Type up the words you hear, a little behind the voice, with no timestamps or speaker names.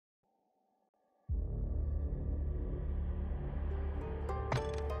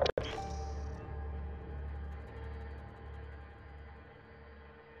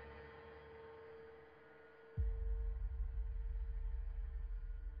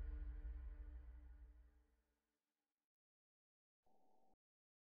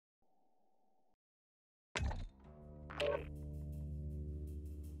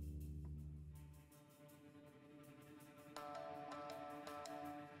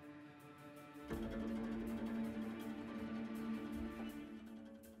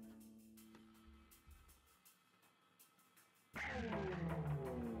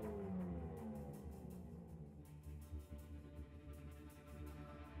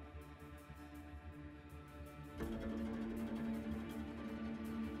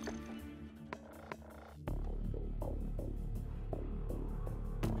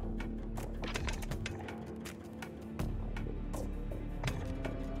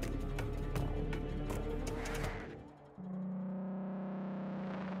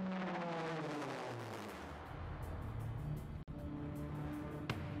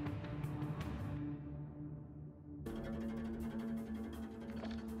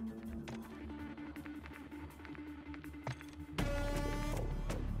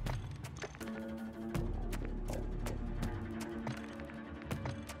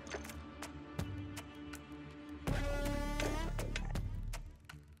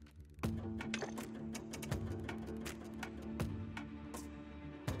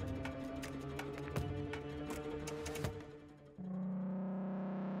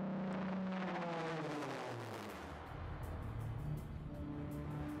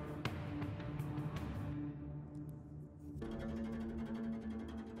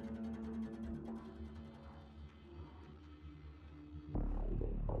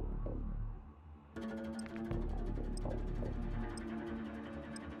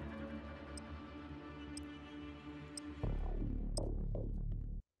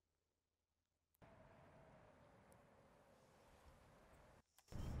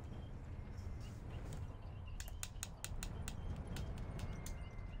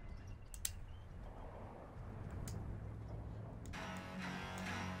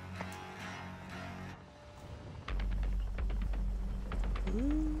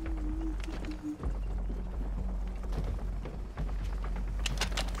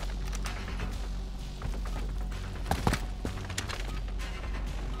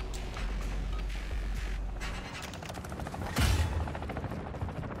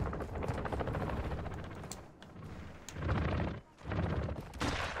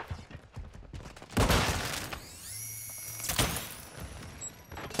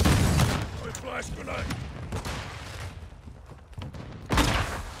Flash grenade!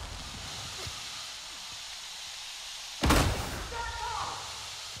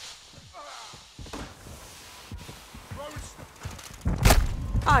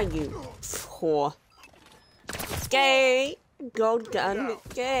 Are you poor? Gay! Gold gun,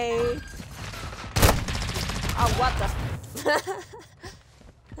 gay! Oh, what the?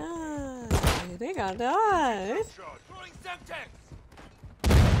 I think I died. Throwing Semtex!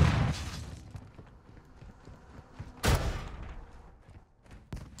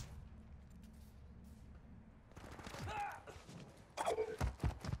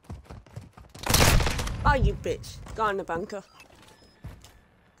 Oh, you bitch. Go in the bunker.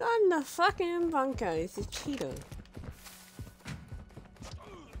 Go in the fucking bunker. It's a Cheeto.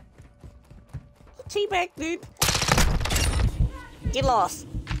 Teabag, dude. Get lost.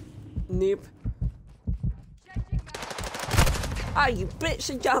 Nope. Oh, you bitch.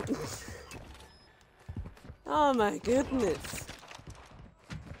 And jump. Oh my goodness.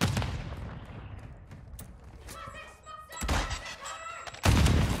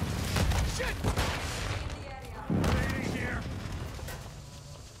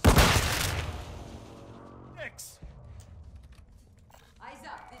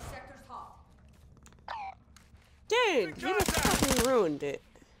 Dude, you just fucking ruined it.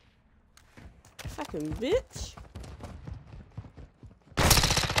 Fucking bitch.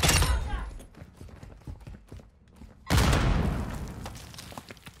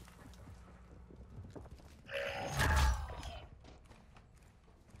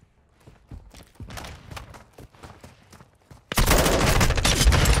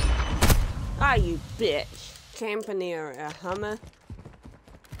 Ah, you bitch. Camping near a Hummer.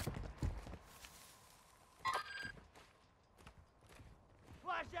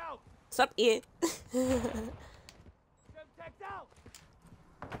 What's up, Ian? Out.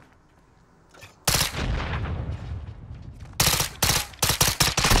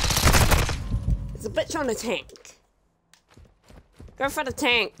 There's a bitch on the tank. Go for the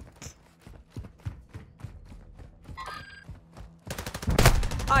tank.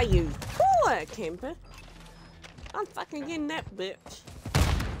 Are you poor camper? I'm fucking getting that bitch.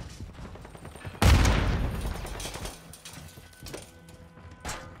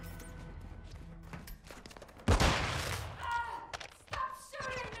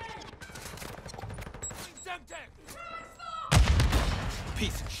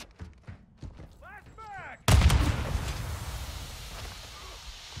 Piece of shit. Flashback!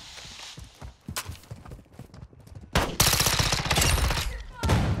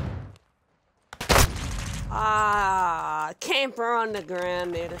 Ah, camper on the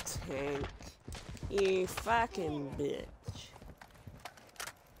ground at a tank. You fucking bitch.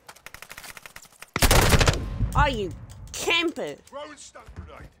 Are you camper? Throwing stun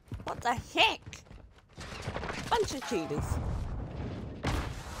grenade. What the heck? Bunch of cheaters.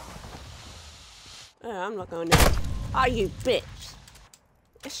 Oh, I'm not going there. Are you bitch?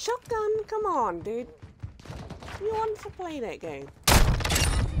 A shotgun? Come on, dude. You want to play that game?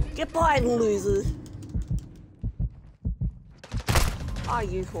 Goodbye, losers. Are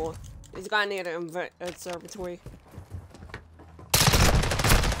you whore? There's a guy near the observatory.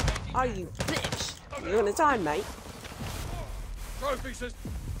 Are you bitch? You're on the time, mate. Trophy says.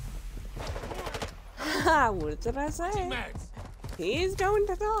 What did I say? Max. He's going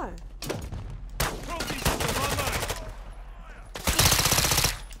to die. Trophy system online.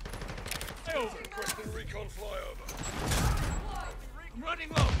 Over. Requesting recon flyover. I'm running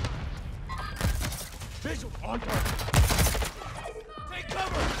low. Visual on target. Take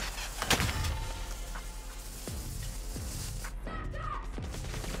cover.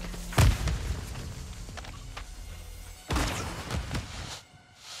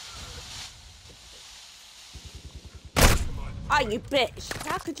 Are you bitch?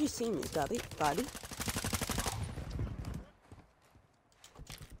 How could you see me, buddy?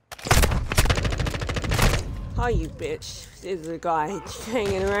 Are you bitch? There's a guy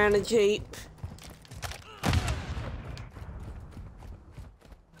hanging around a Jeep.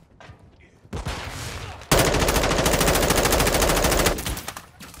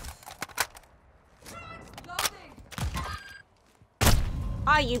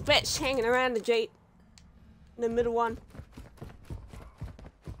 Are you bitch hanging around the Jeep? The middle one.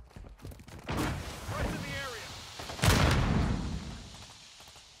 Right in the area.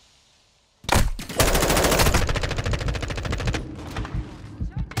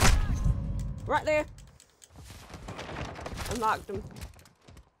 Right there. I marked him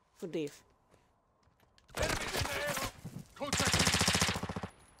for death. Enemies in the air. Contact.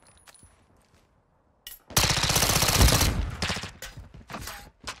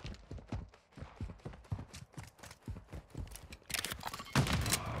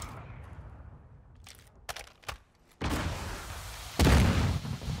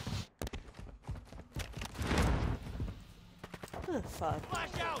 Oh, fuck.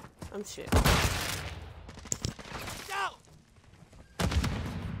 Flash out. I'm shit. Out.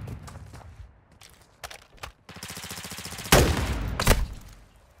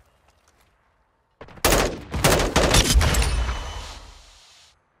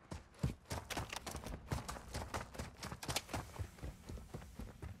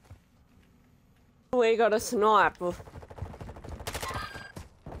 We got a sniper.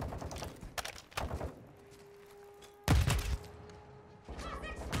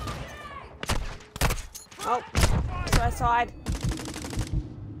 Oh, to our side.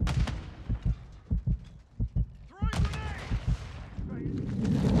 Throwing grenade.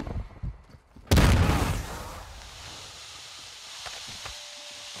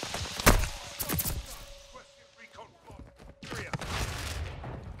 Requesting recon flight. Area.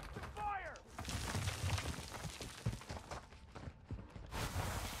 Fire.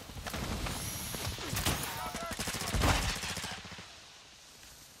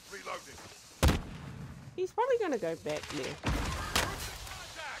 Reloading. He's probably gonna go back there.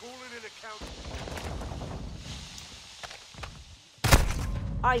 Calling in account.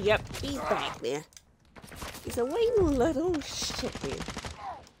 Oh, yep, he's back there. He's a wee little shit there.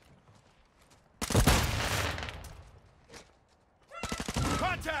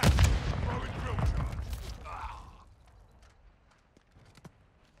 Contact. Throwing drill charge.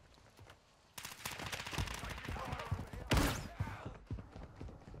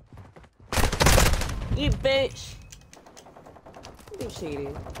 You bitch! You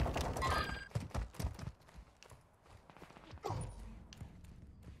cheating.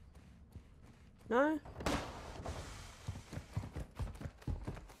 No?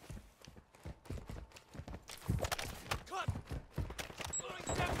 Cut. Throwing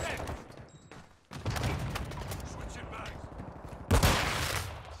semtex. Switching bags.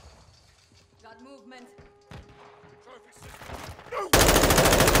 Got movement. Trophy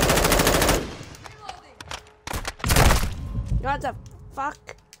system. What the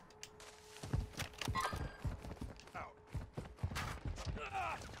fuck? Out.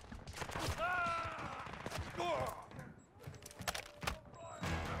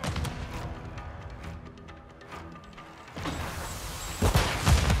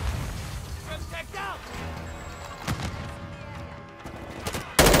 Contact out.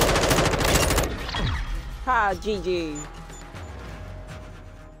 Ha, GG.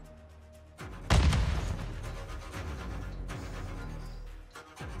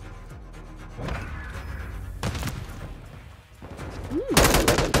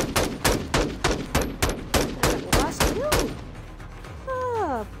 Last kill.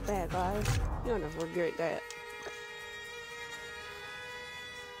 Ah, bad guys. You're gonna regret that.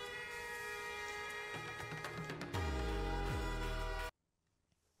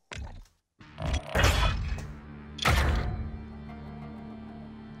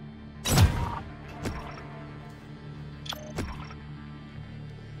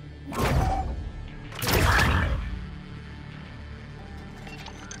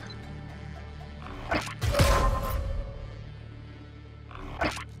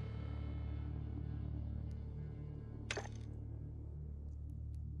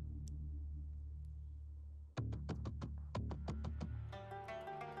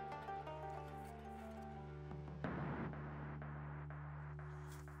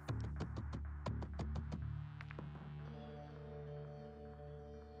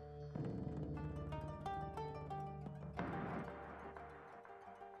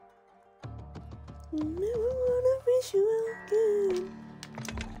 Never wanna wish you out good.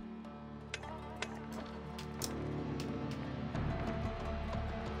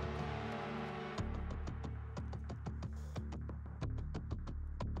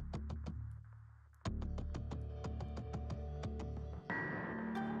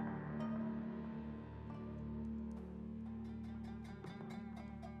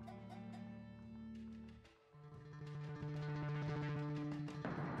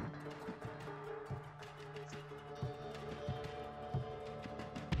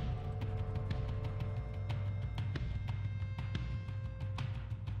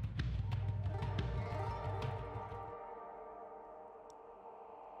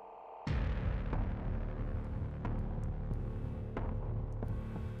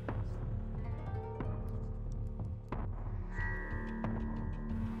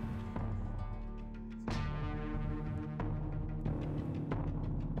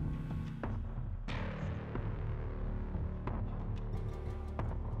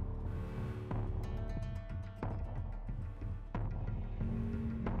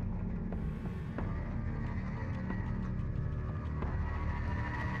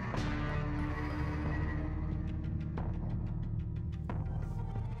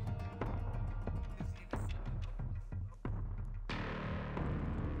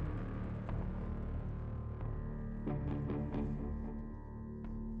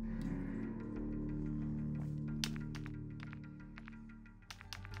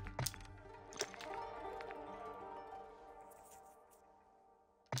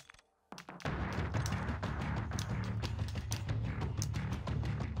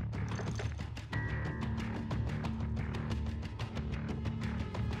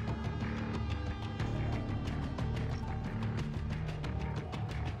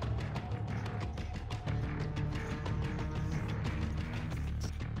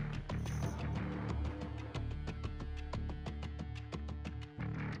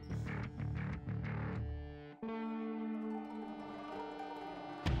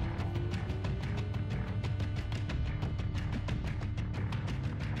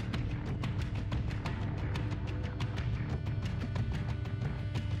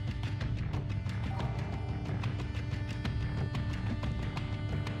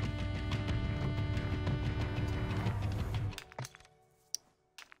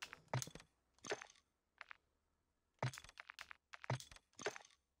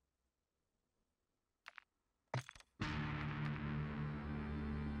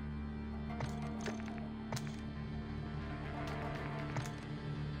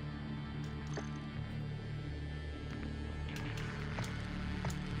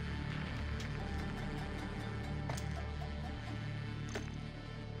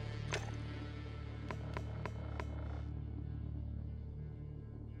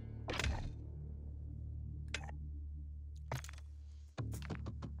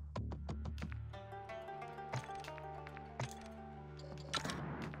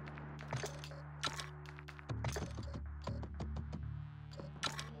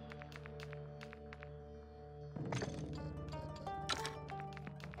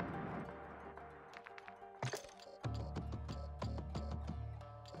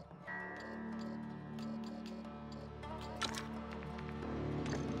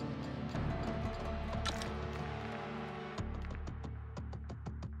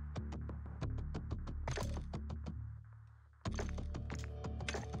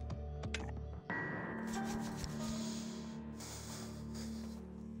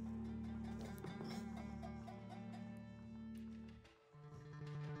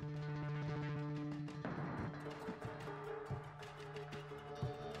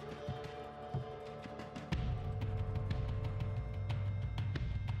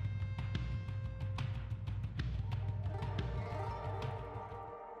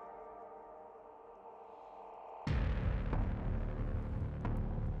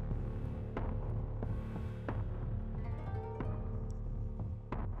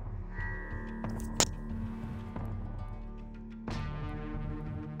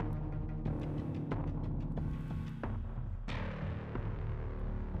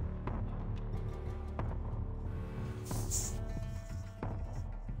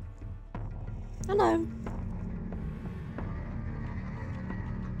 Hello.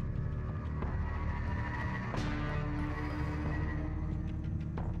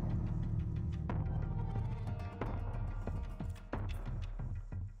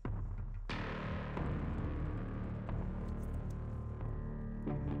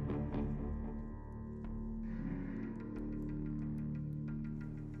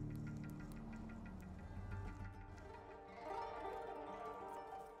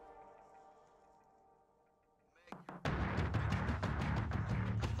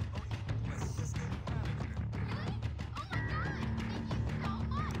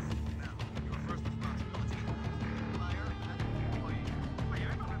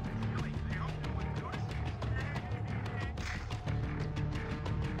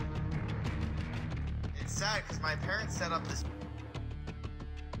 It's sad because my parents set up this.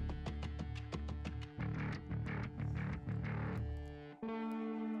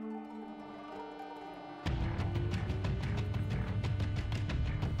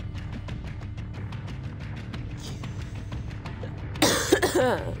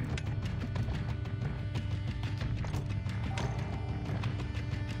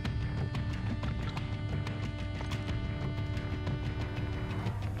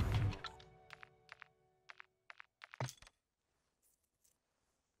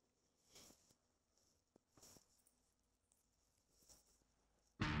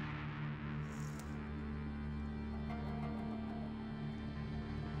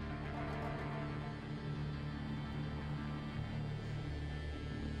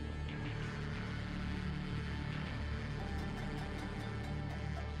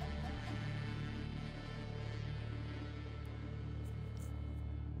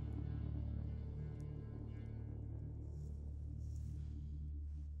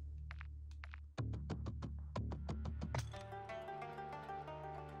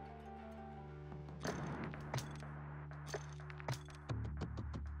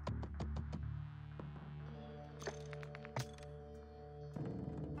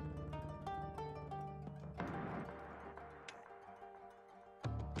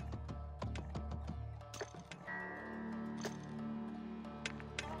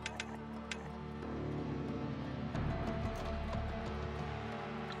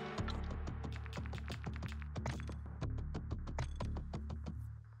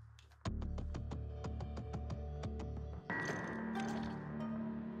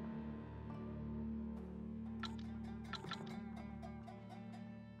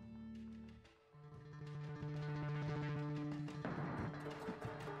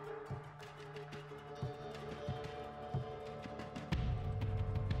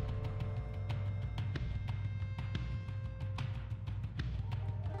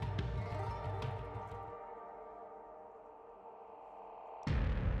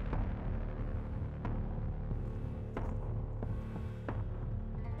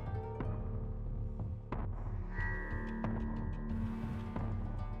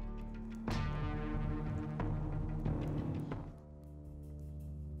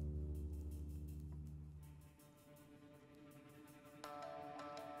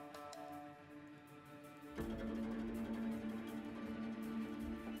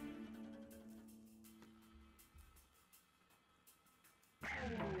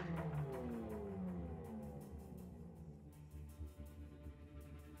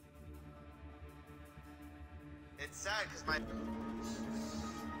 It's sad because my.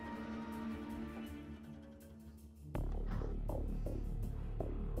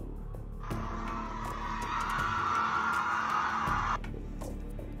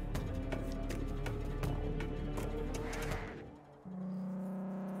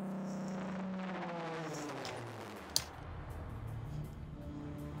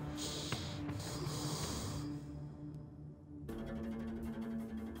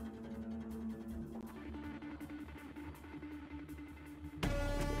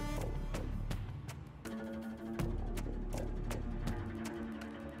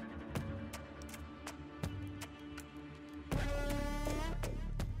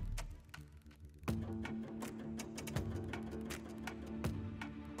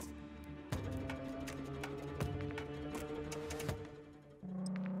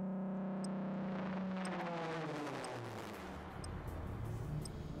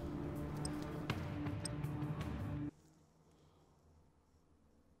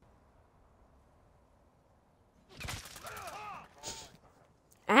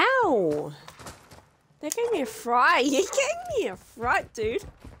 Ow! They gave me a fright. You gave me a fright, dude.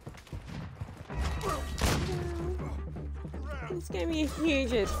 This gave me a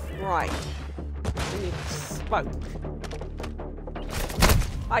huge fright when you spoke.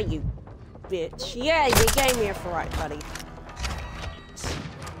 Are you bitch. Yeah, you gave me a fright, buddy.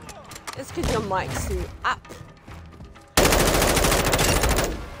 It's because your mic's too up.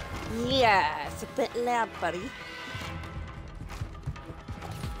 Yeah, it's a bit loud, buddy.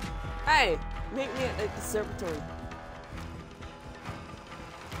 Hey, meet me at the conservatory.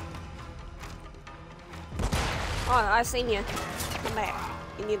 Oh, I seen you. Come back.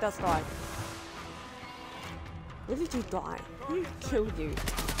 And you just died. Where did you die? Who killed you?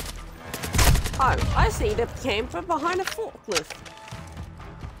 Oh, I see the camper behind a forklift.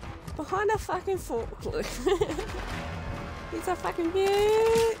 Behind a fucking forklift. He's a fucking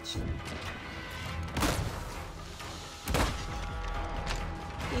bitch.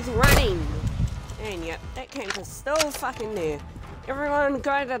 He's running. And yep, that camper's still fucking there. Everyone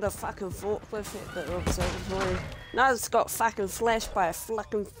go to the fucking forklift at the observatory. No, it's got fucking flashed by a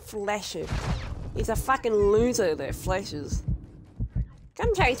fucking flasher. He's a fucking loser that flashes.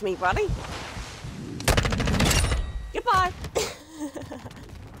 Come chase me, buddy. Goodbye.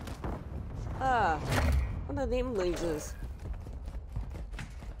 Ah, one of them losers.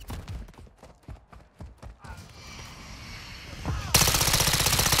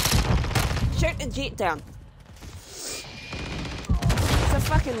 Shoot the jet down. He's a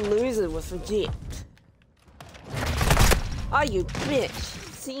fucking loser with a jet. Oh, you bitch.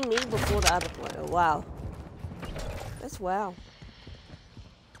 See me before the other player. Wow. That's wow.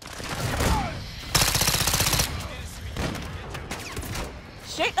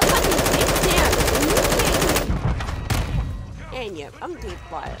 Shoot the fucking jet down. And yep, I'm dead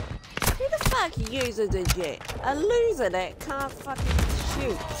by it. Who the fuck uses a jet? A loser that can't fucking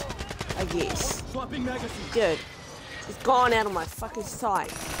shoot. I guess. Good. It's gone out of my fucking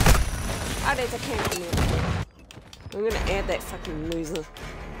sight. Oh, there's a camera there. I'm gonna add that fucking loser.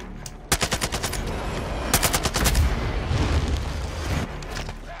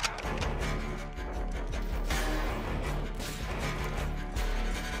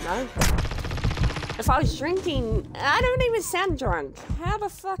 No. If I was drinking, I don't even sound drunk. How the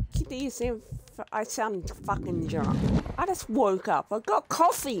fuck do you sound? I sound fucking drunk. I just woke up. I got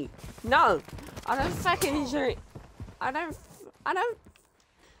coffee. No, I don't fucking drink. I don't.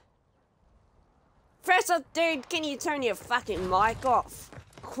 First off, dude, can you turn your fucking mic off,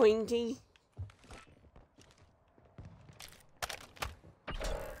 Quinty?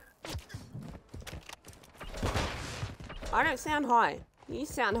 I don't sound high. You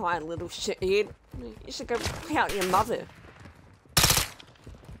sound high, little shithead. You should go out your mother.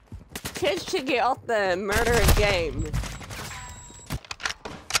 Kids should get off the murder game.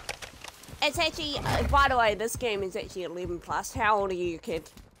 It's actually, by the way, this game is actually 11 plus. How old are you, kid?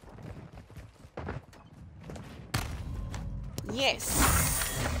 Yes.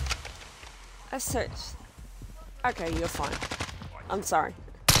 I searched. Okay, you're fine. I'm sorry.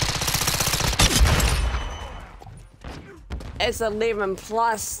 It's 11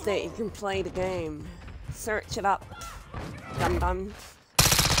 plus that you can play the game. Search it up. Dum-dum.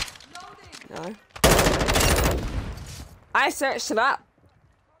 No. I searched it up.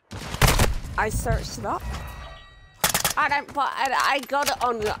 I searched it up. I don't, but I got it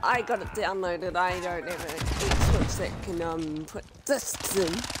on. I got it downloaded. I don't have an Xbox that can put discs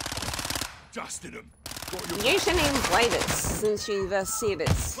in. Dusted him. You shouldn't even play this since you just said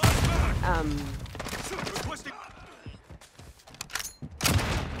it's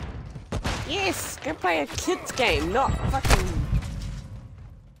Yes, go play a kids game, not fucking.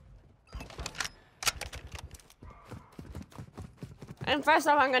 And first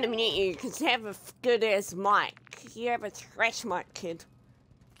off, I'm gonna mute you because you have a good ass mic. You have a trash mic, kid.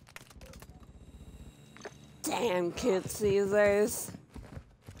 Damn kids these days.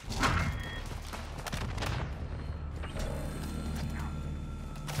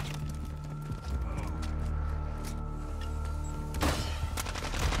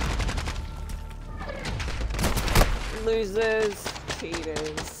 Losers,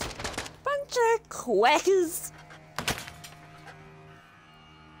 cheaters, bunch of quackers.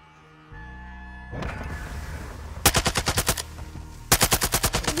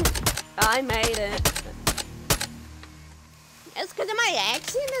 I made it. It's because of my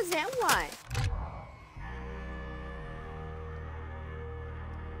accent, is that why?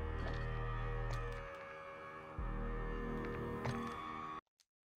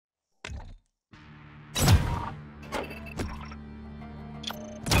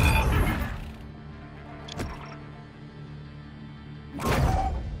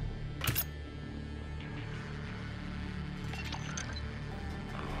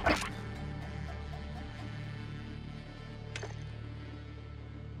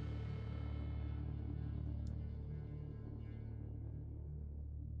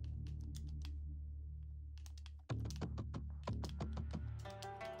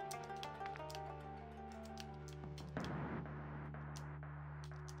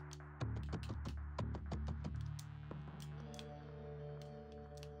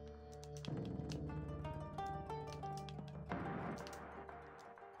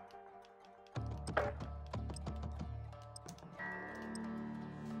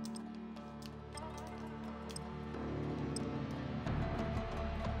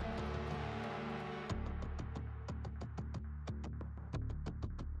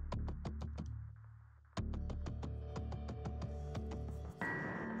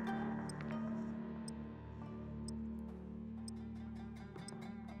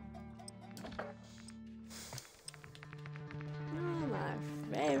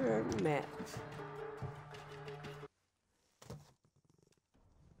 Map.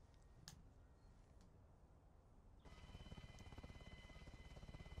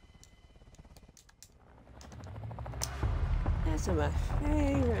 That's my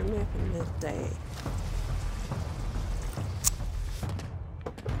favorite map in this day.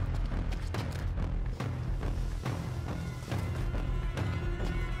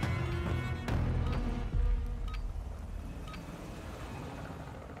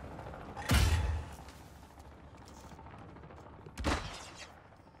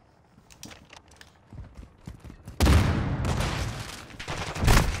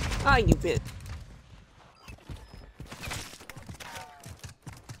 Oh, you bitch.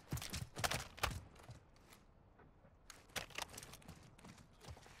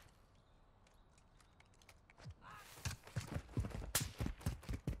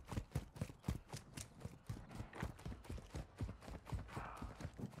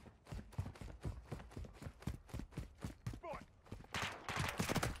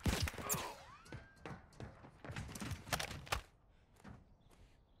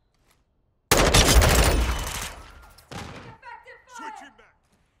 Switching back.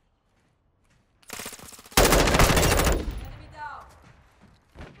 Enemy down.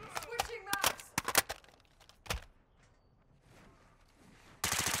 Switching maps.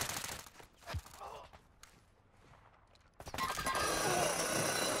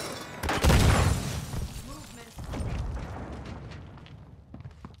 Movement.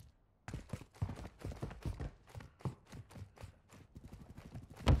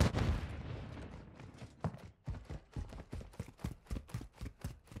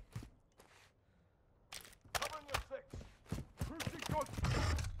 Covering your six. Cruising good.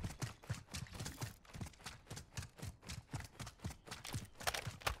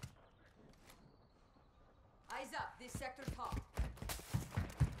 Eyes up. This sector top.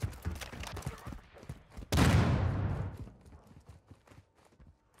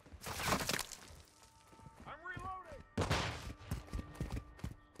 I'm reloading.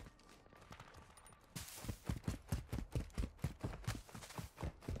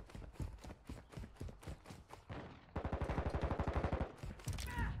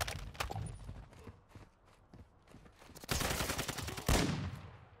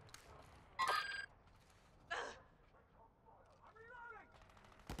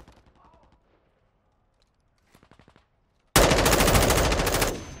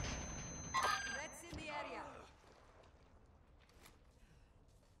 Reds in the area.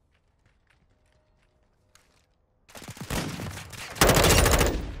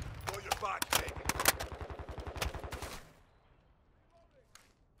 Got your back, mate.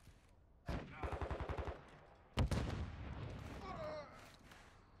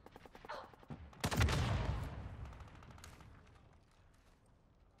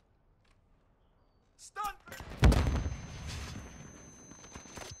 Stun!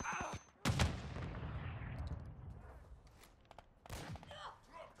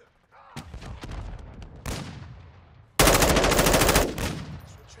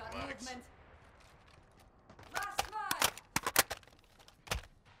 Got movement. Last man.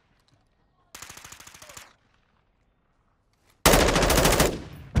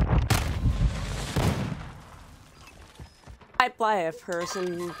 I by a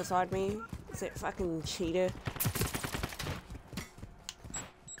person beside me. Is that fucking cheater?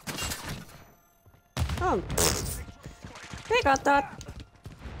 Oh, they got that.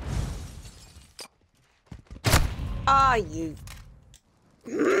 Ah, you.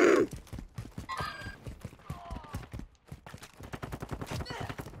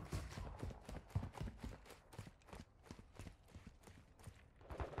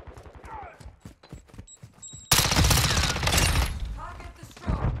 Target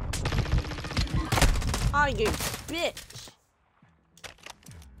destroyed. Ah, you bitch.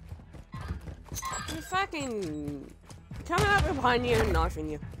 You fucking coming up behind you and knifing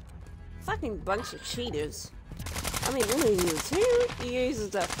you. Fucking bunch of cheaters. I mean, who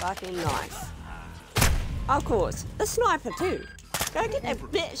uses a fucking knife? Of course, a sniper too. Go get that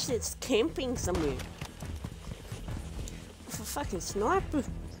bitch that's camping somewhere. For fucking sniper.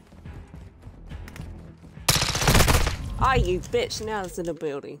 Ah, you bitch, now it's in the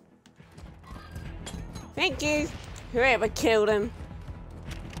building. Thank you, whoever killed him.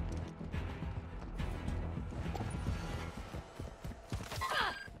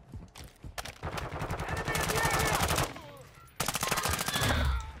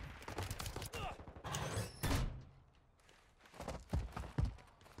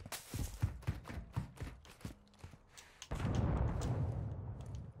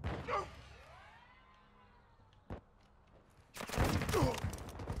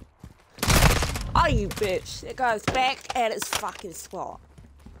 Oh, you bitch. It goes back at its fucking spot.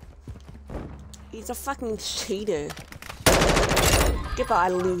 He's a fucking cheater. Goodbye,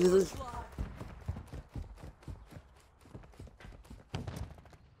 losers.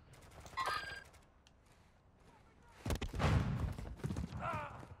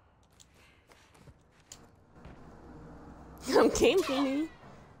 I'm camping you.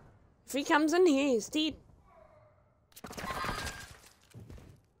 If he comes in here, he's dead.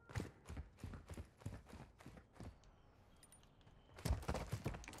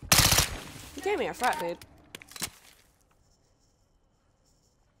 You gave me a fright, dude.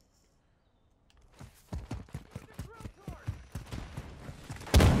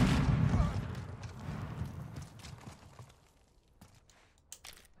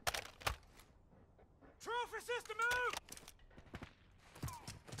 Trophy system move!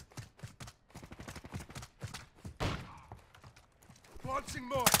 Launching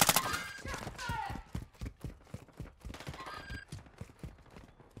more.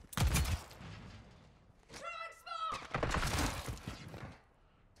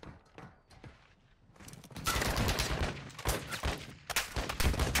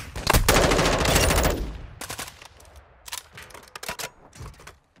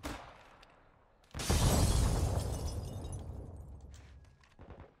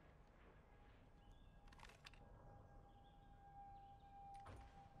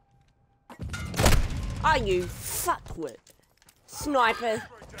 Oh, you fuckwit. Sniper.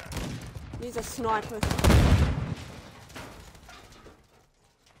 He's a sniper.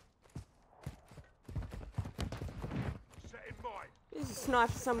 Set in mind. There's a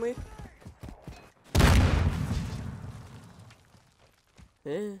sniper somewhere.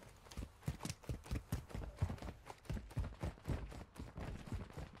 Yeah.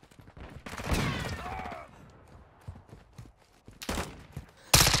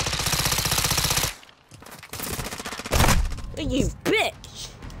 You bitch!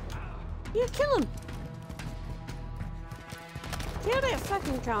 You kill him! Kill that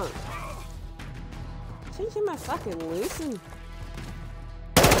fucking cunt! Teach him a fucking lesson.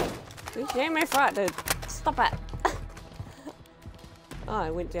 Teach him a fright, dude. Stop it! Oh,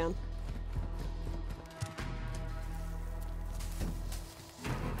 I went down.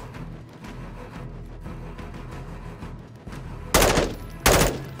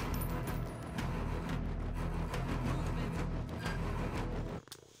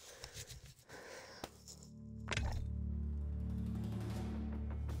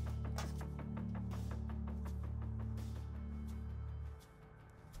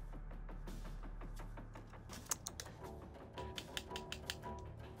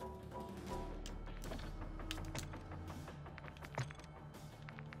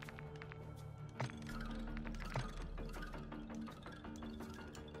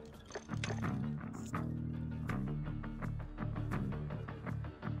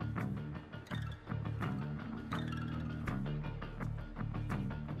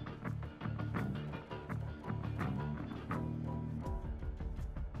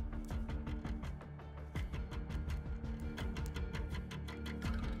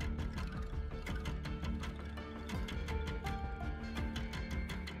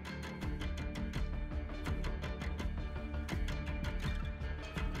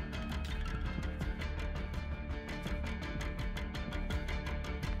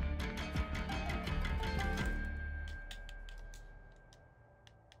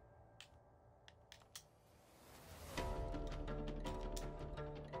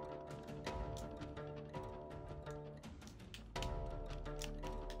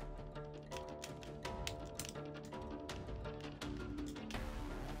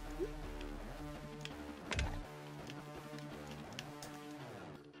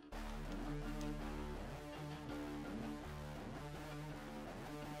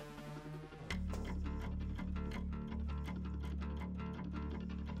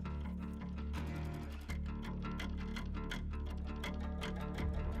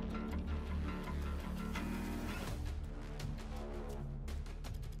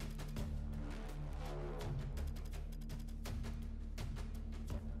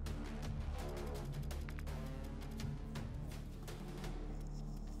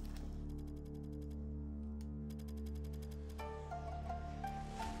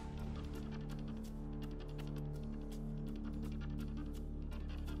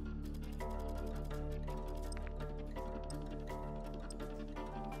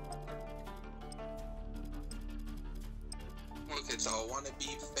 Look, it's all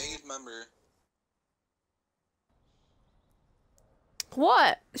wannabe Fade member.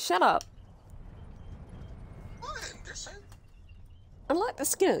 What? Shut up. What? Just saying. I like the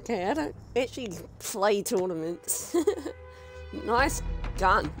skin, okay? I don't actually play tournaments. Nice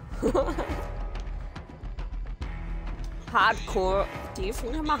gun. Hardcore. Do you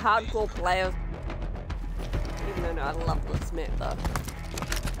think I'm a hardcore player? Even though I love this map though.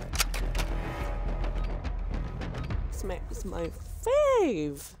 This map is my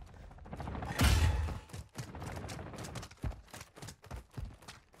fave.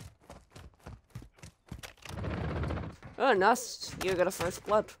 Oh, nice. You got a first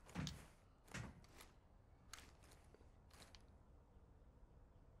blood.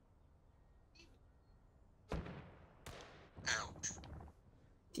 Ouch.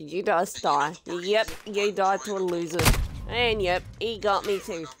 Did you just die? Yep, you died to a loser. And yep, he got me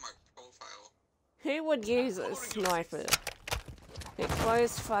too. Off my profile. Who would use a sniper? At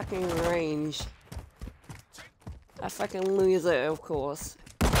close fucking range. A fucking loser, of course.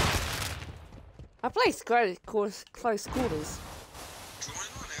 I play close quarters. Join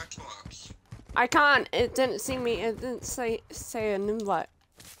on Xbox. I can't. It didn't see me. It didn't say an invite.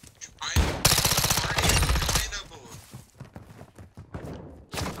 I'm already joinable.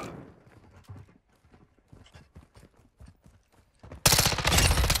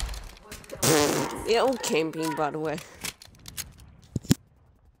 They're all camping, by the way.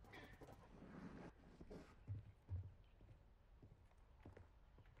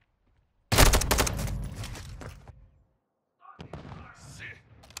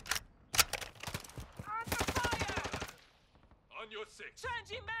 On your six.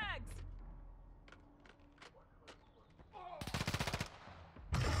 Changing mags!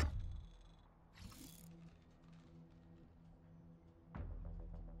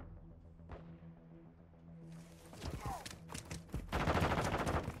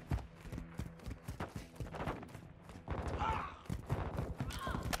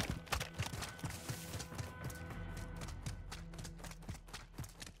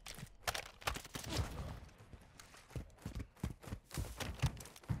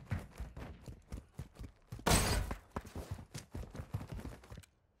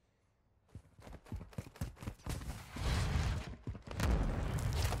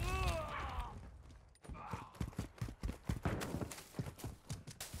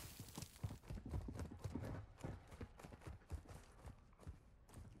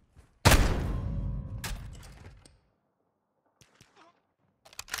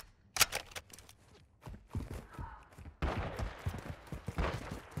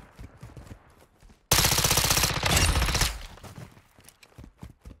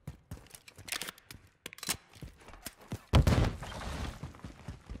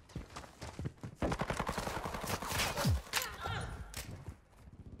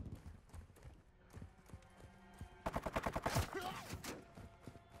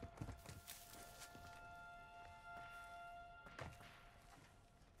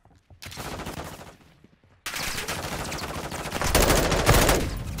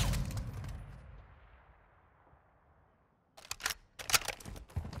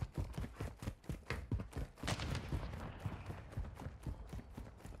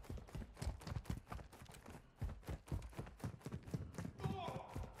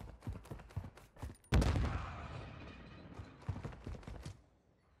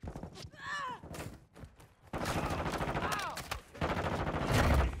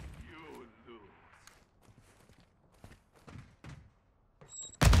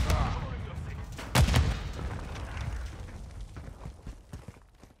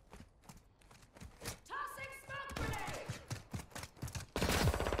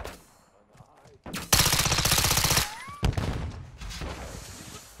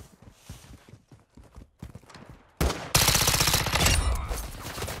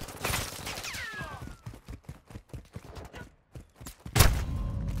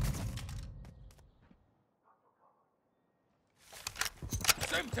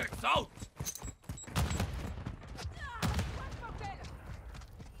 Semtex out!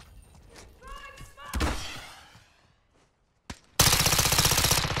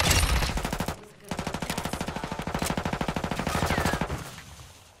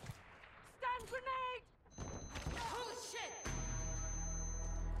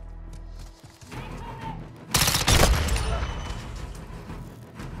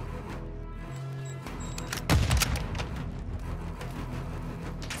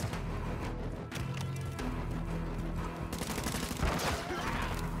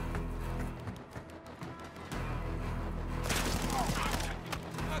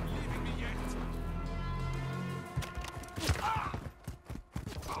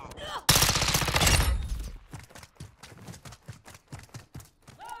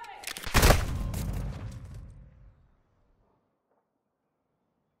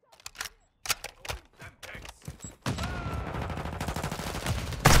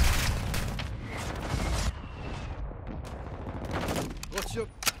 Gotcha.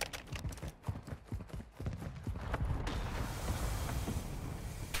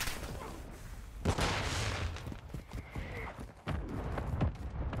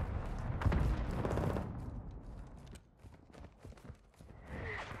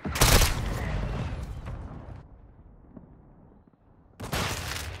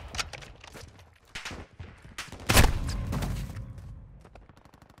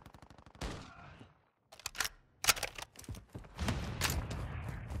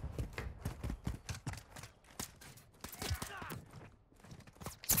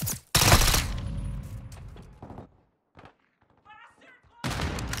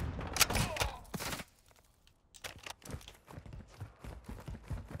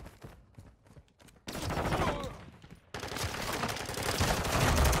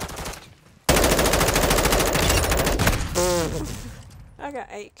 I got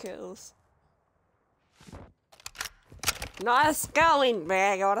 8 kills. Nice going,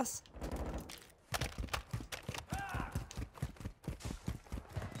 bag on us.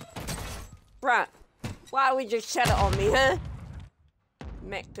 Right. Why would you shut it on me, huh?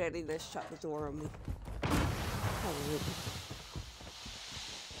 mw2, let's shut the door on me. Oh, really?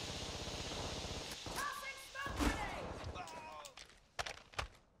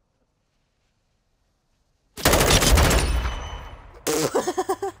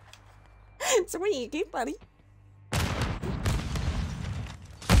 So what do you get, buddy?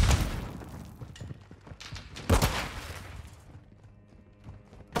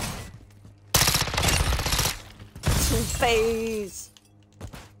 Phase.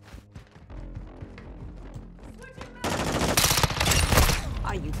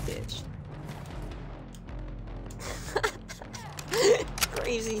 Oh, you bitch.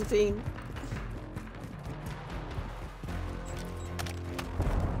 Crazy thing.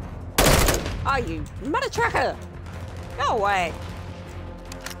 Oh, you mother trucker! Go away!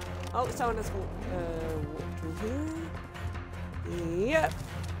 Oh, someone has walked through here. Yep.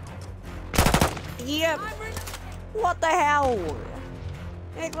 Yep. What the hell?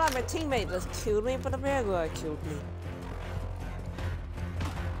 Act like my teammate just killed me, but the bad guy killed me.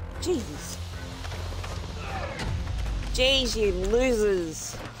 Jeez. Jeez, you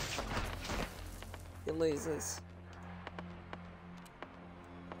losers. You losers.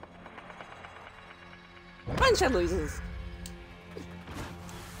 Bunch of losers.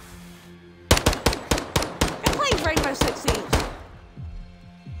 I'm playing Rainbow Six Siege.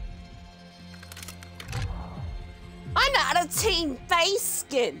 I'm not a team face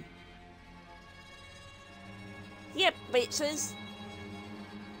skin. Yep, bitches.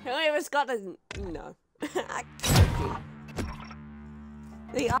 Whoever's got a no. I can't do.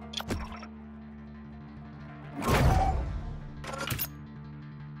 The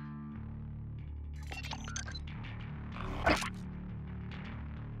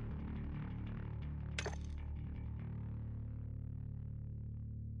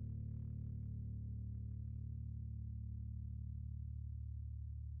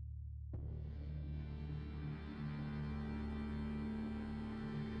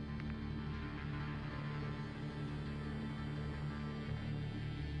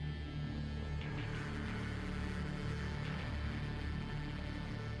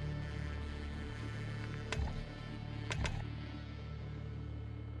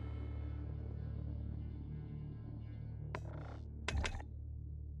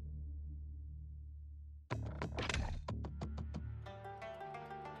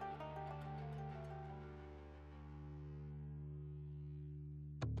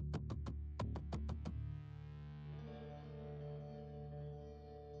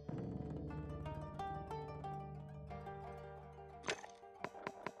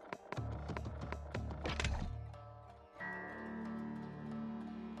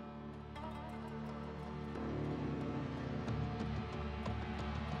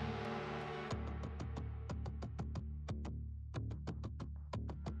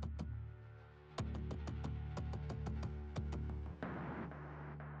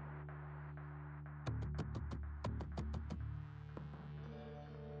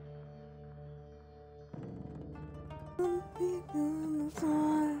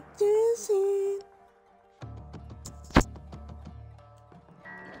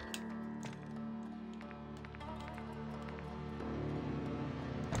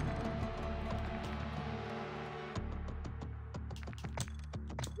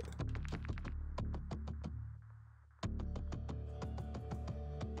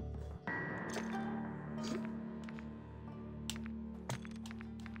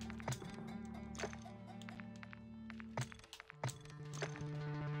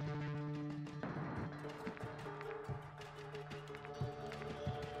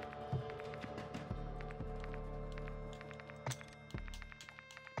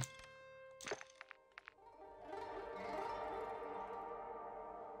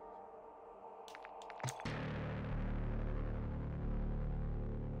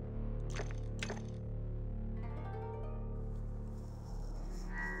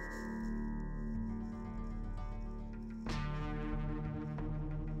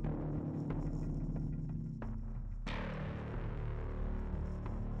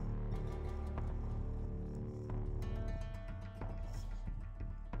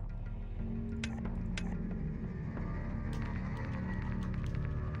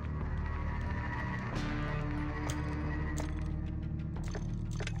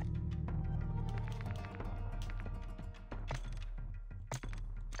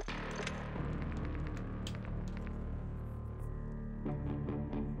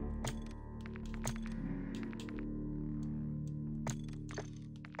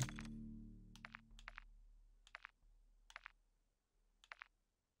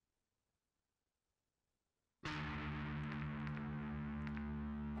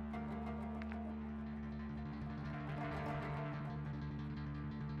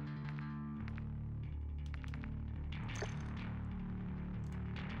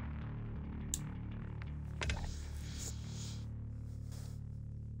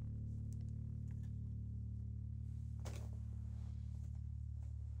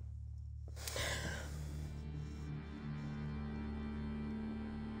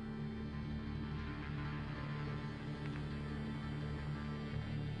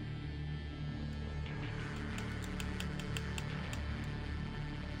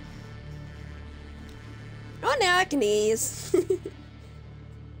now I can ease.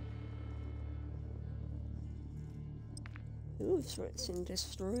 Ooh, search and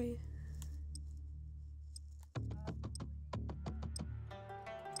destroy.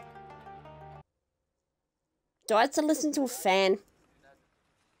 Do I have to listen to a fan?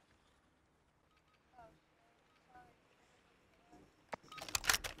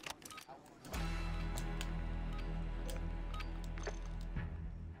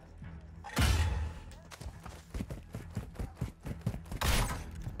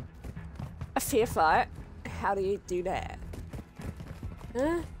 A fair fight? How do you do that?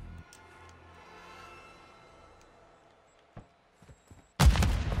 Huh?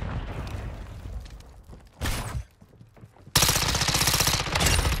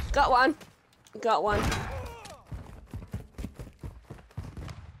 Got one. Got one.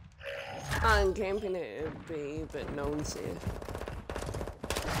 I'm camping at B, but no one's here.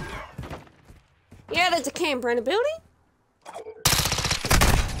 Yeah, there's a camper in a building.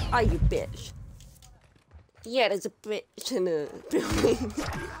 Oh, you bitch. Yeah, there's a bitch in a building.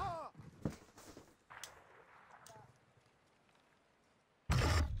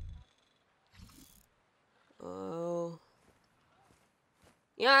 Oh.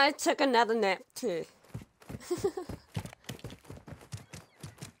 Yeah, I took another nap too.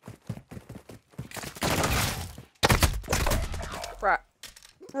 Bruh.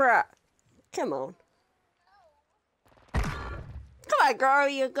 Bruh. Come on. Come on, girl,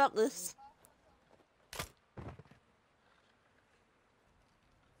 you got this.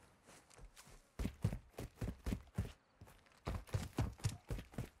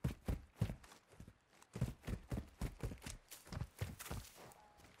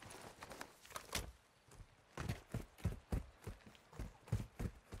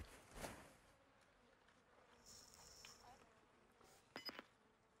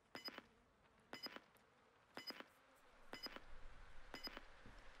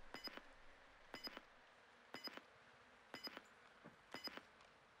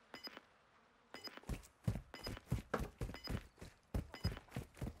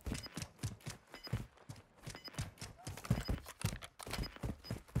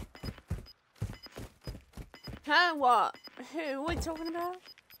 Huh? What? Who are we talking about?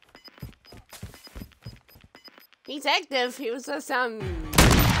 He's active. He was just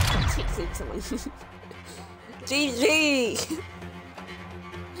texting someone. GG.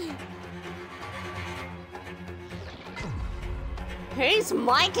 Whose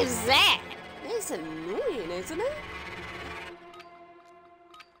mic is that? That's annoying, isn't it?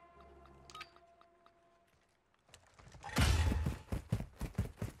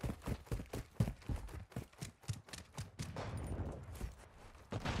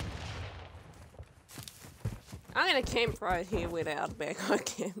 I'm gonna camp right here without back. I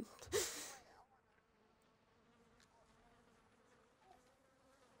camped.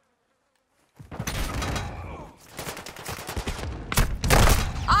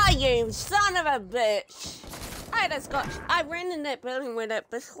 Oh, you son of a bitch! I just got. I ran in that building where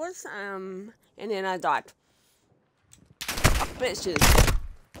that bitch was, and then I died. Oh, bitches.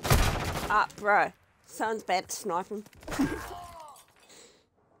 Ah, bro. Sounds bad at sniping.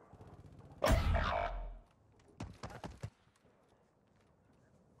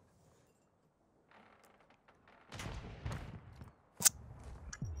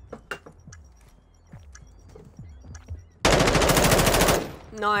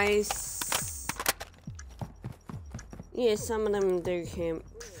 Nice. Yeah, some of them do camp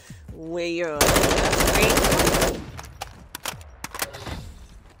where you're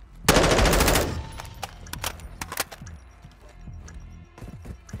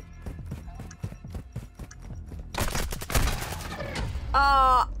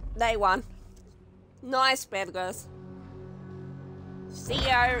oh, they won. Nice, bad guys.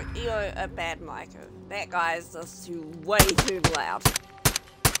 CEO, you're a bad Micah. That guy is just way too loud.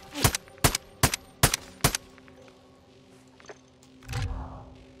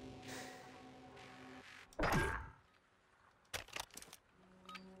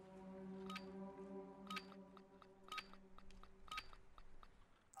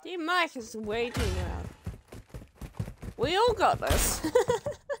 Your mic is way too loud. We all got this.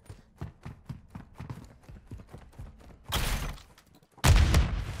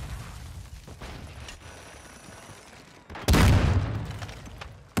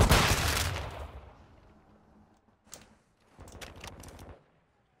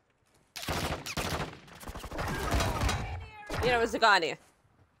 You know, there's a guy there.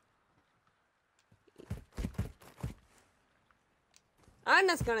 I'm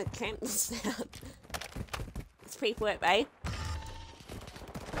just gonna camp this out. It's people at bay.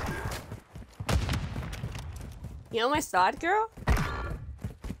 You almost died, girl?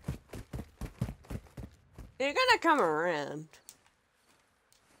 They're gonna come around.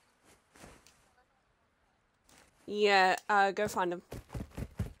 Yeah, go find them.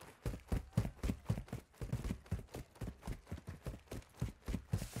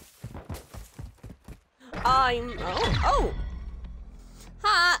 Oh!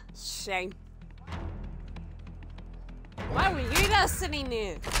 Ha! Shame. Why were you just sitting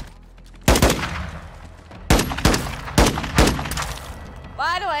there?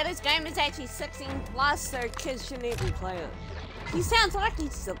 By the way, this game is actually 16 plus, so kids shouldn't even play it. He sounds like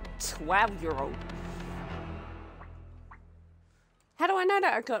he's a 12-year-old. How do I know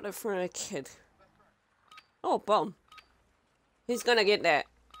that I got it from a kid? Oh, boom. Who's gonna get that?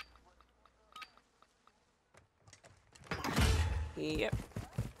 Yep.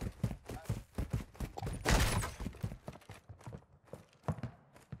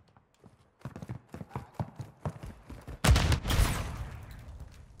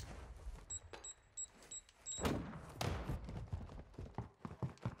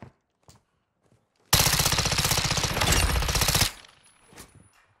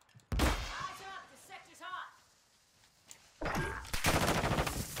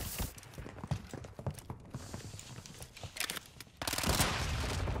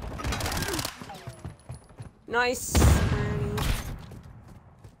 Nice.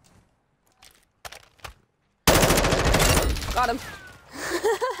 Got him.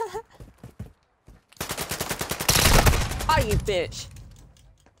 Oh, you bitch.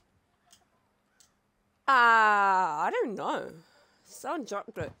 I don't know. Someone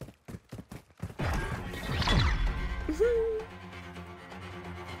dropped it.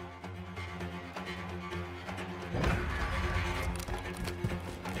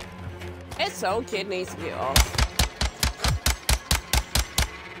 This old kid needs to get off.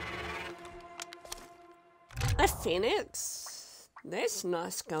 A Phoenix? That's a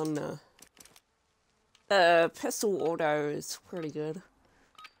nice gun though. Pistol auto is pretty good.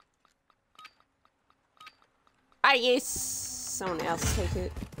 Ah yes, someone else take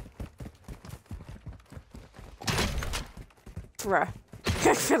it. Bruh.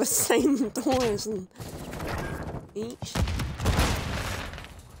 Go for the same doors and each.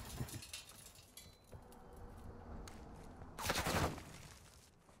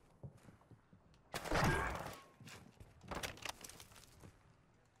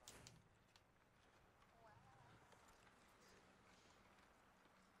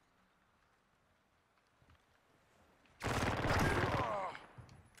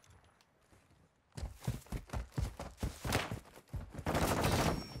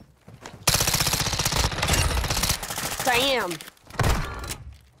 Damn.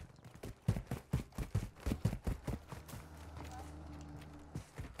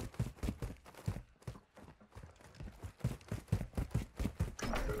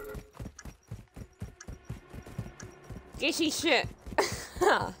 Gishy shit.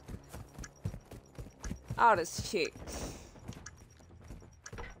 Oh, this chick.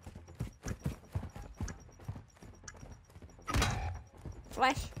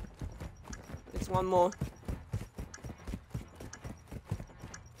 Flash. There's one more.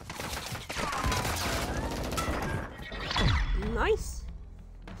 Nice.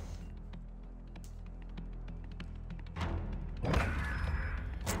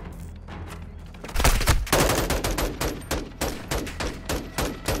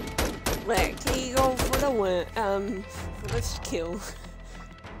 Wait, can you go for the win? For this kill?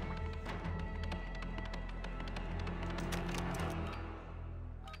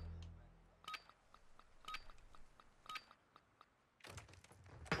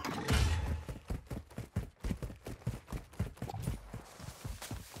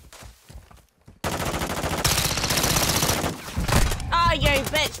 Oh, you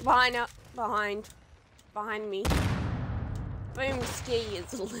bitch! Behind me. Boomski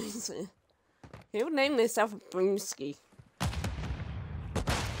is a loser. Who would name themselves a Boomski?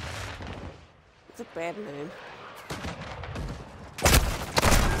 It's a bad name.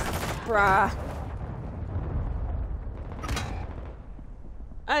 Bruh.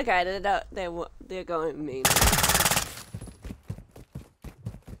 Okay, they're going mean.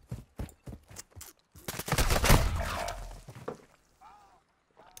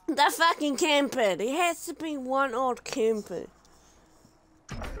 The fucking camper. There has to be one odd camper.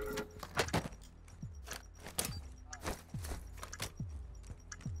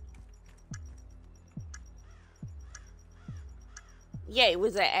 Yeah, it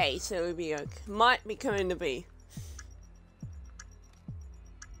was at A, so it would be okay. Might be coming to B.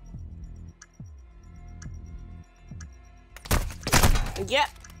 Yep.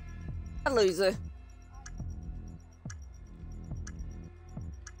 A loser.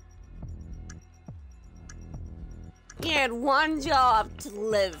 You had one job to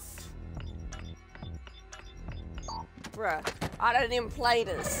live. Bruh, I don't even play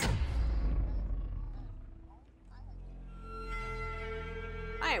this.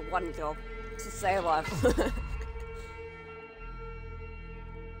 I had one job to stay alive.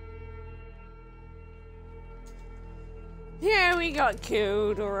 Yeah, we got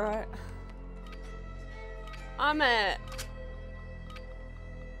killed, alright. I'm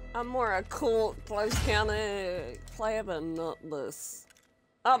more a cool close counter player, but not this.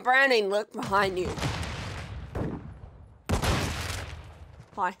 Oh, Brownie, look behind you.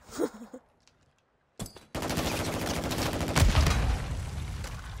 Hi.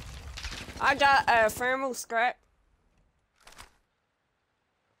 I got a thermal scrap.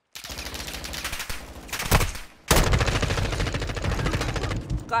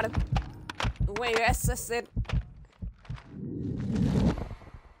 Got him. Wait, assisted.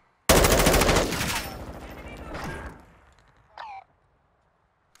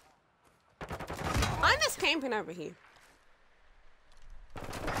 I'm just camping over here.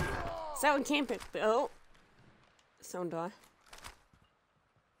 Someone camping. Oh. Someone die.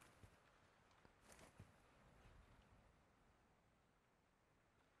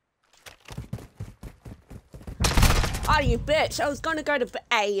 Oh, you bitch. I was gonna go to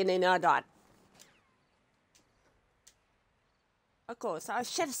A and then I died. Of course, I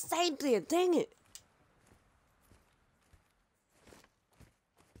should have stayed there. Dang it.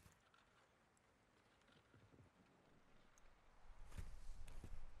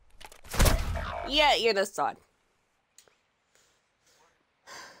 Yeah, you just died.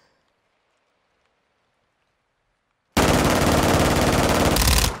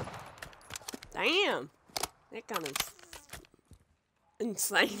 Damn. That gun is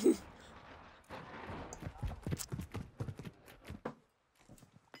insane.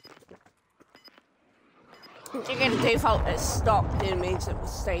 You get a default that stopped, it means it will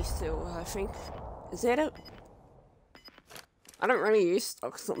stay still, I think. Is that it? I don't really use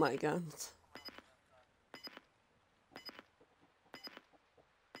stocks on my guns.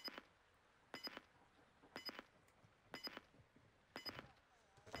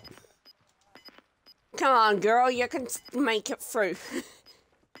 Come on, girl, you can make it through.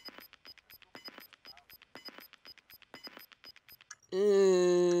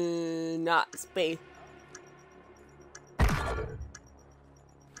 Not speed.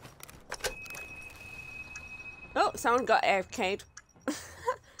 Oh, someone got AFK'd.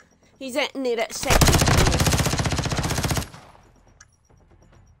 He's at near that second.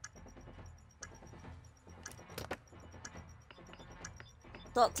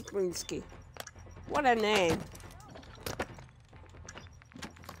 Dr. Brunsky. What a name.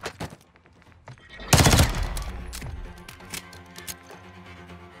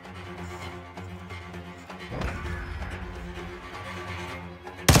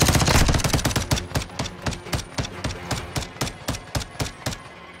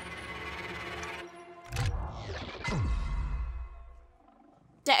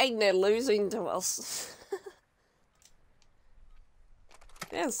 Dang, they're losing to us.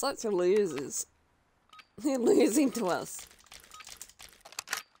 They're such a losers. They're losing to us.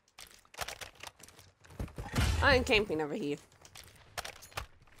 I'm camping over here.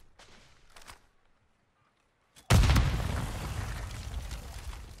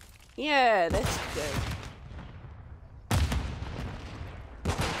 Yeah, that's good.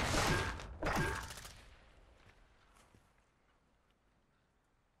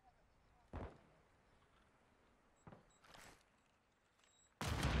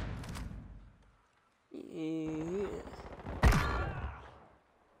 Yeah.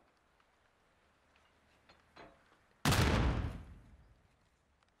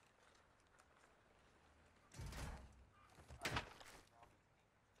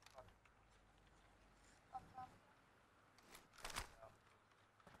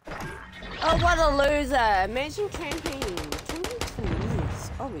 Oh, what a loser! Imagine camping. Camping for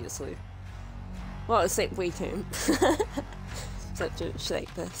years, obviously. Well, except we camp. Such a shame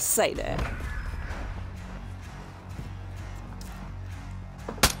to say that.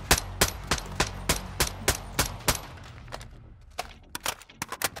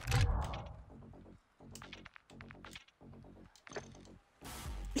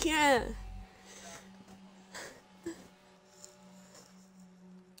 Yeah.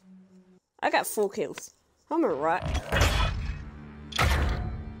 I got 4 kills. I'm alright.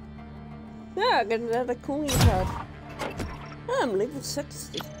 Yeah, I got another cooling card. I'm level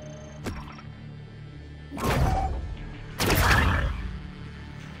 60.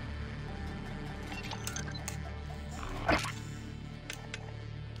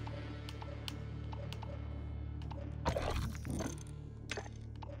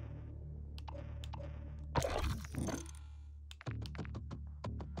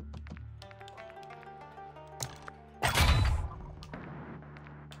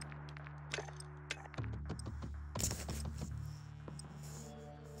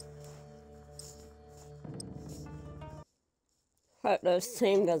 Hope this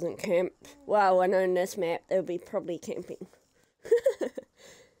team doesn't camp. Well, I know in this map they'll be probably camping.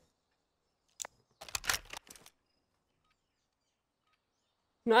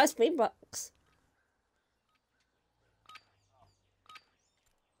 Nice beatbox.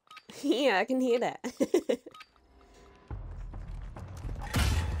 Yeah, I can hear that.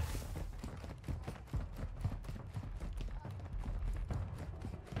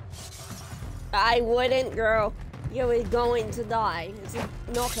 I wouldn't, girl. You were going to die. It's a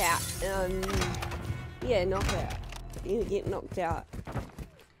knockout. Yeah, knockout. You get knocked out.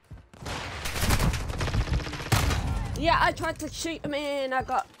 Yeah, I tried to shoot him and I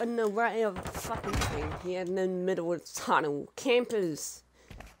got an array of fucking thing here in the middle of the tunnel. Campers.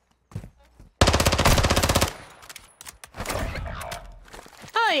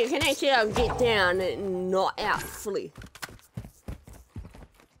 Oh, you can actually get down and not out fully.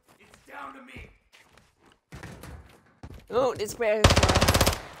 Down to me. Oh, this bear.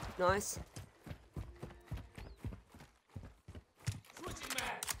 Nice. Switching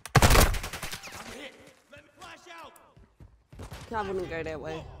mag. I'm hit. Let me flash out. I wouldn't go that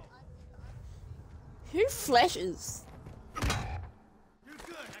way. Who flashes? You're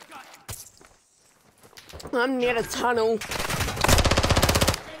good. I got you. I'm near the tunnel.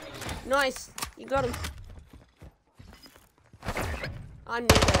 Nice. You got him. I'm near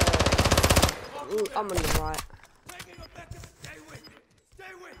the... Ooh, I'm on the right. Taking effective. Stay with it.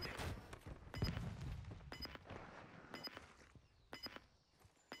 Stay with it.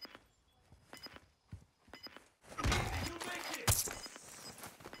 You make it.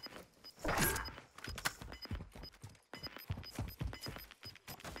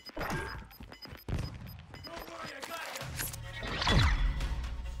 Don't worry, I got you.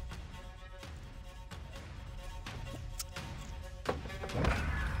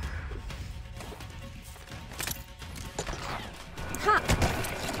 Ha!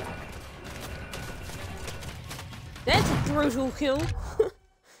 That's a brutal kill.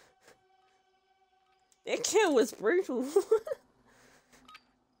 That kill was brutal.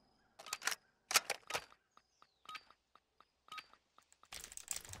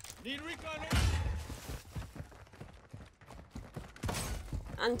 Need recon.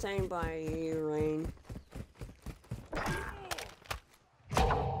 Untamed by rain.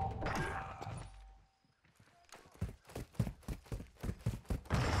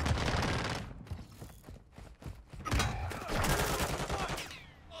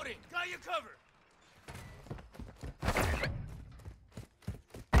 Loading. Got you covered.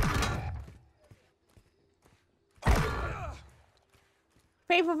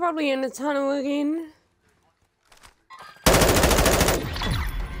 People probably in the tunnel again.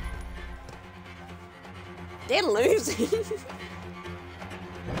 They're losing.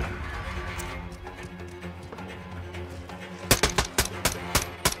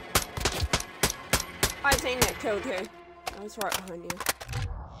 I seen that kill too. I was right behind you.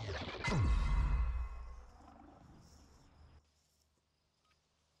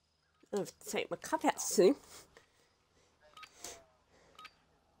 I have to take my cup out soon.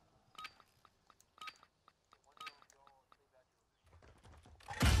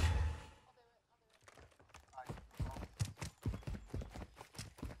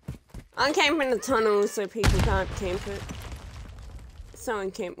 I'm camping the tunnel so people can't camp it. Someone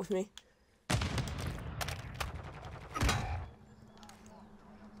camp with me.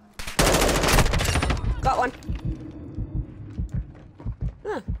 Got one.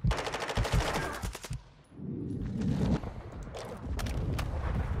 Huh.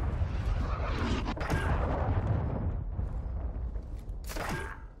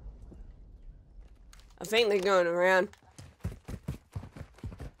 I think they're going around.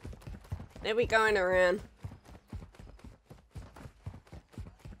 They'll be going around.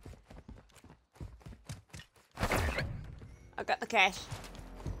 I got the cash.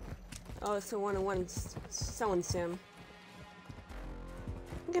 Oh, it's the one someone's down.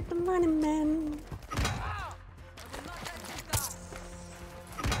 Get the money, man.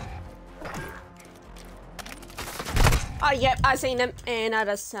 Oh, yep, I seen him, and I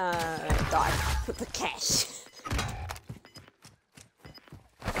just died with the cash.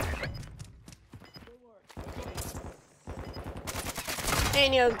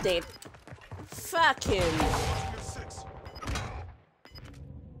 And you're dead. Fuck him.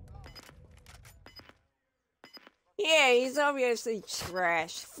 Yeah, he's obviously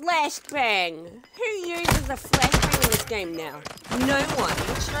trash. Flashbang! Who uses a flashbang in this game now? No one.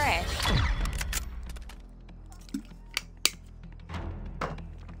 It's trash.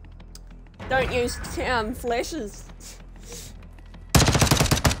 Don't use flashes.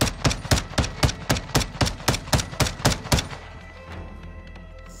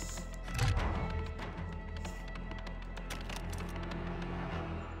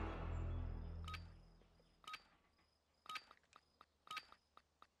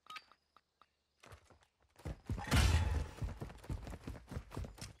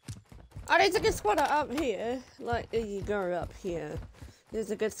 Oh, there's a good spot up here. Like, if you go up here,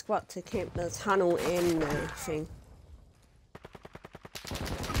 there's a good spot to camp the tunnel and the thing.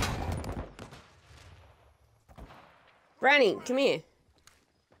 Granny, come here.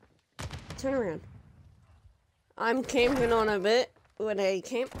 Turn around. I'm camping on a bit with a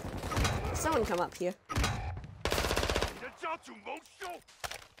camp. Someone come up here.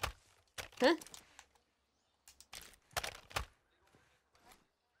 Huh?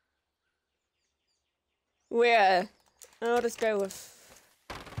 Where? I'll just go with.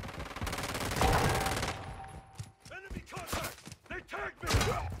 Enemy contact! They tagged me!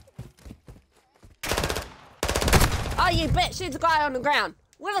 Oh, you bitch! There's a guy on the ground.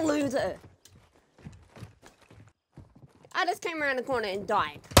 What a loser! I just came around the corner and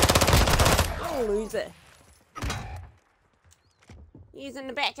died. What a loser! He's in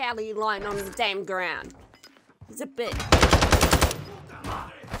the back alley lying on the damn ground. He's a bitch.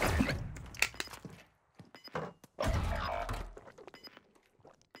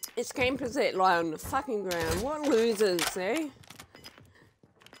 It's campers that lie on the fucking ground. What losers, eh?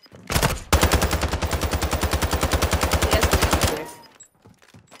 Yes,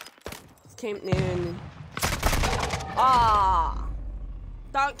 it's camp there and... Ah!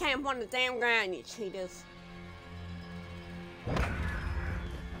 Don't camp on the damn ground, you cheaters.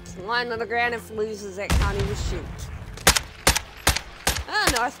 Lying on the ground if losers that can't even shoot. Ah,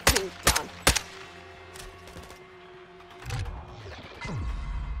 nice pink gun.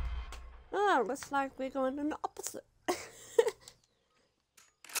 Oh, looks like we're going in the opposite.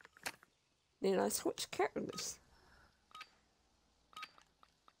 Then I switch characters.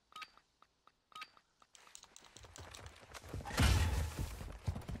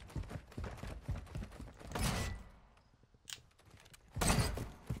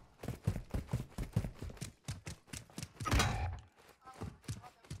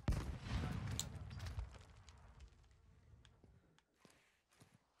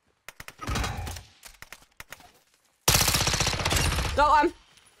 Go on.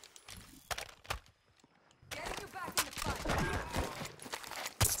 Getting you back in the fight.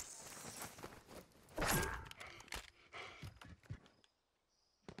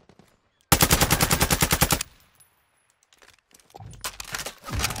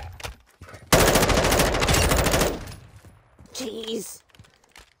 Jeez.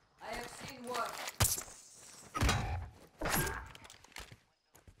 I have seen work.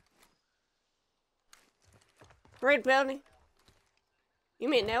 Red building. You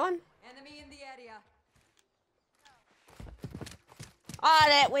mean that one? Enemy in the area. Oh,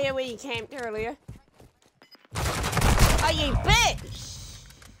 that where we camped earlier. Oh, you bitch!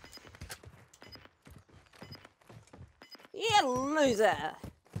 Yeah, loser.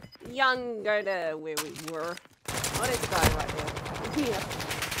 Young, go to where we were. What is the guy right there? Here.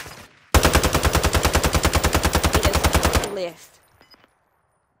 He just left.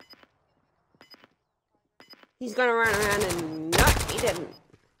 He's gonna run around and nope, he didn't.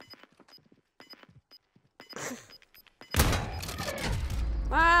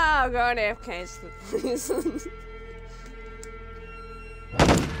 Wow, going AFKs, please.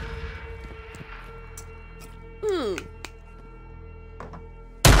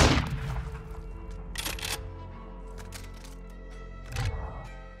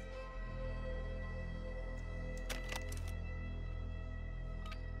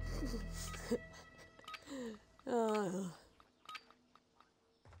 Oh.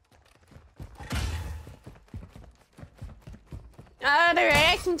 The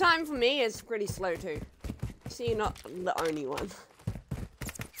reaction time for me is pretty slow too. So you're not the only one.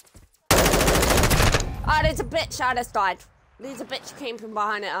 Oh, there's a bitch. I just died. There's a bitch came from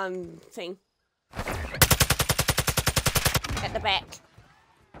behind it, thing. At the back.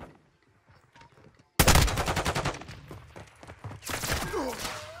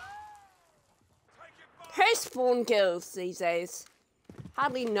 Who spawn kills these days?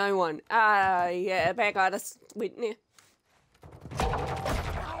 Hardly no one. Yeah, bad guy just went near.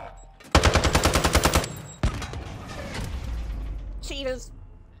 Cheaters.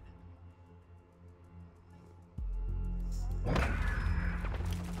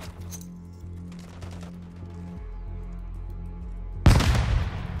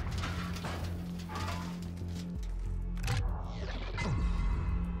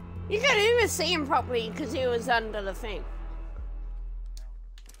 You couldn't even see him properly because he was under the thing.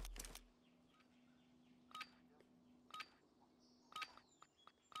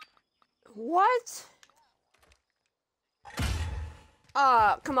 What?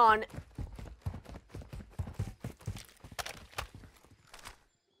 Oh, come on.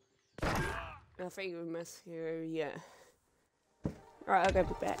 I think we missed here, yeah. Alright, I'll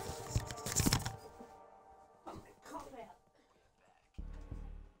go back.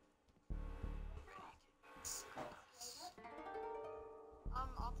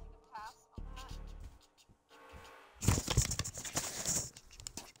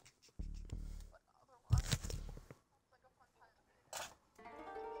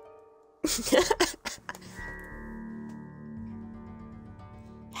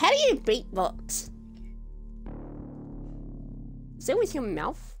 How do you beatbox? Is it with your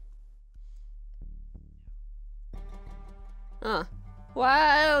mouth? Ah.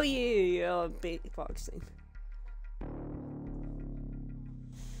 Wow, you're beatboxing.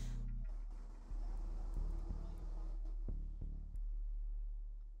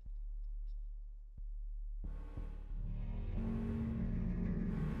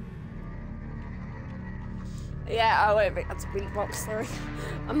 Yeah, I won't be able to beatbox, sorry.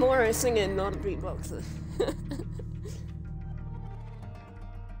 I'm more a singer, not a beatboxer.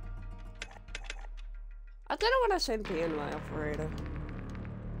 I don't know what I should be in my operator.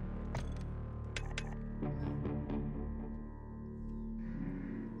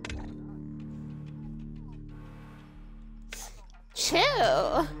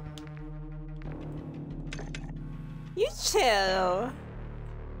 Chill. You chill.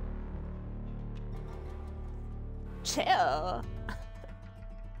 Chill.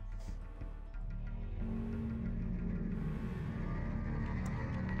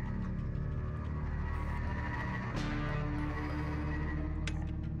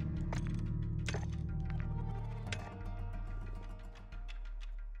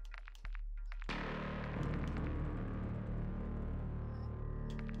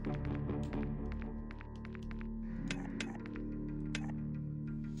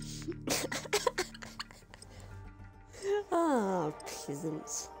 Oh,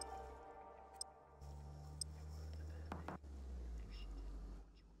 peasants.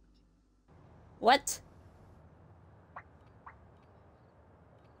 What?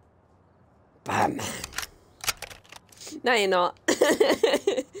 Batman. No, you're not.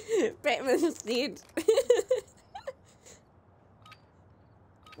 Batman's dead.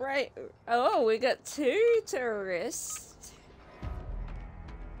 Right. Oh, we got 2 terrorists.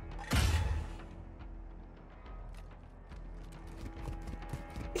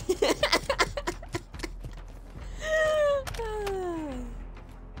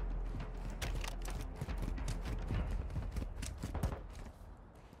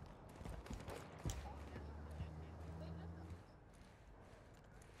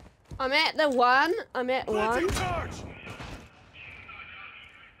 I'm at the 1. I'm at 1. Charge!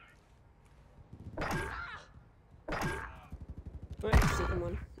 Wait, second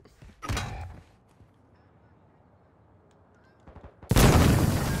one.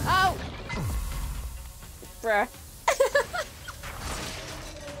 Oh! Bruh.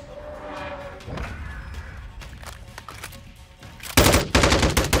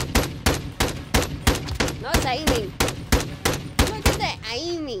 Not aiming. Look at that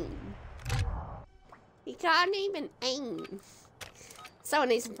aiming. You can't even aim. Someone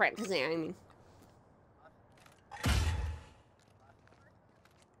needs some practice aiming.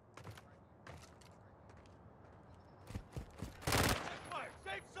 Fire,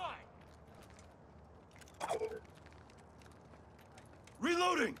 safe side!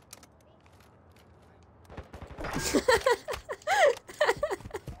 Reloading!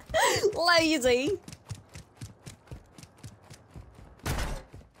 Lazy.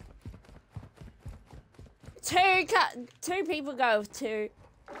 Two people go. 2.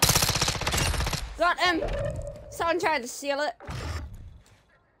 Got him. Someone tried to steal it.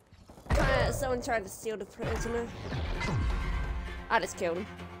 Someone tried to steal the prisoner. I just killed him.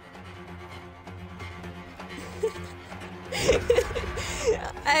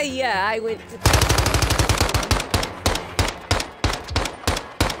 Yeah, I went to...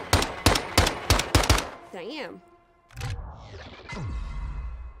 Damn.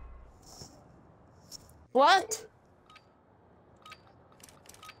 What?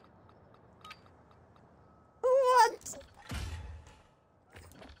 What?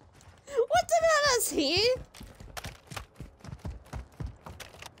 What's about us here?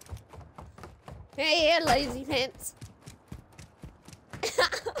 Hey, lazy pants.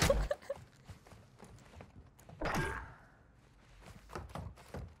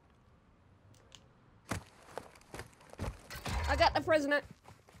 I got the prisoner.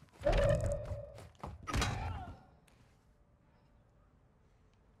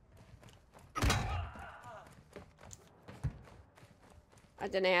 I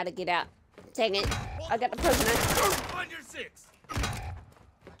don't know how to get out. Dang it. I got the prisoner. On your 6!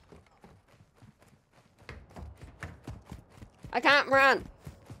 I can't run.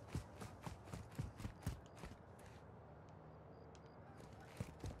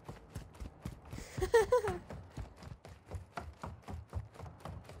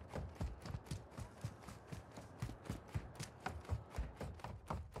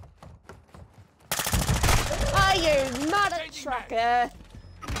 Oh, you mother trucker.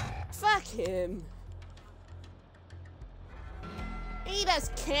 Fuck him. He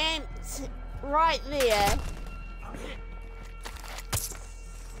just camped right there.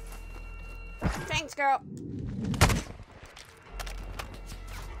 Thanks, girl.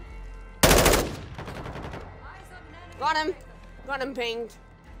 Got him. Got him pinged.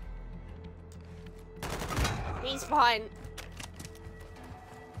 He's fine.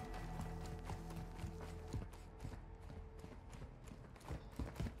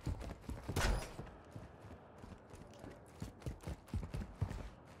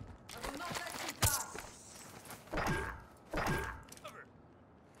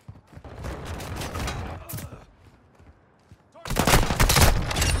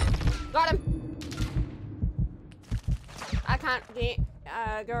 Got him. I can't get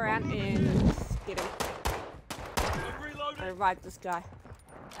go around and get him. I revived this guy.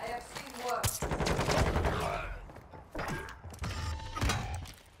 I have seen worse.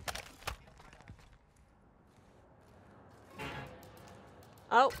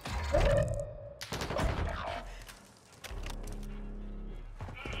 Oh.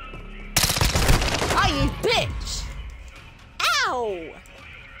 Oh, you bitch! Ow!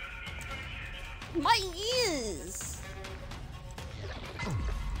 My ears!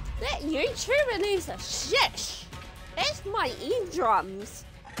 That YouTuber needs a shish! That's my eardrums!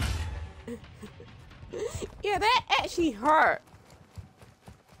 Yeah, that actually hurt.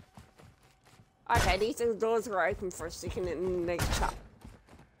 Okay, these doors were open for a second and they shut.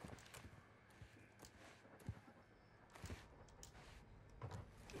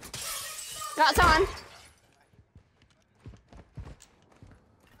 Got someone!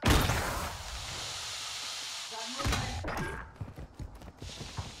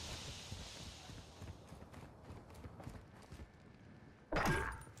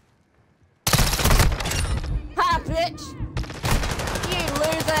 Ha, bitch! You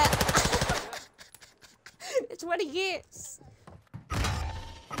loser! It's what he gets.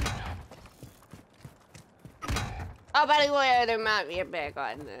 Oh, by the way, there might be a bad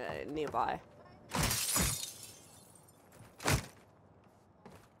guy nearby.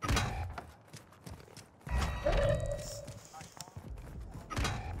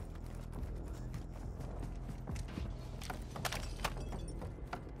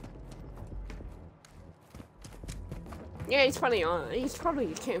 Yeah, he's probably on. He's probably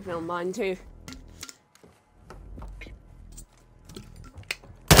camping on mine too.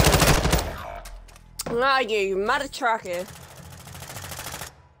 Ah, you mother trucker.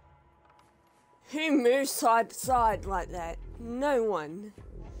 Who moves side to side like that? No one.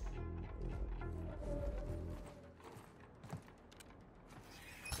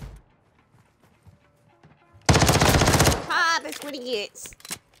 Ah, that's what he gets.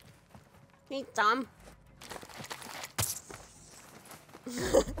 He's dumb.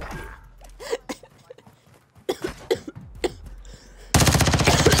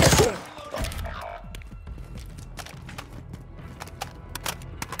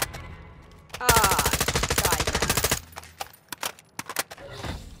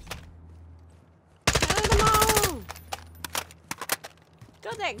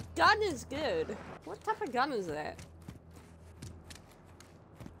 God, that gun is good. What type of gun is that?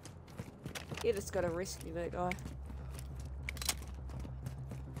 You just gotta rescue that guy.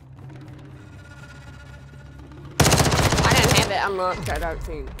 I don't have it unlocked, I don't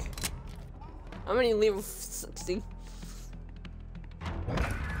think. I'm only level 60.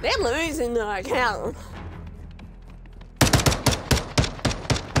 They're losing the account.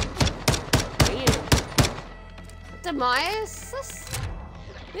 Damn. Demise?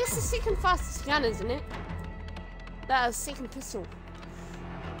 This is the second fastest gun, isn't it? The second pistol.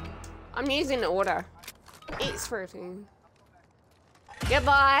 I'm using order. It's 13.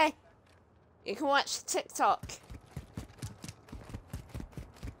 Goodbye. You can watch TikTok.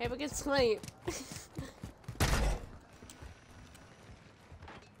 Have a good sleep.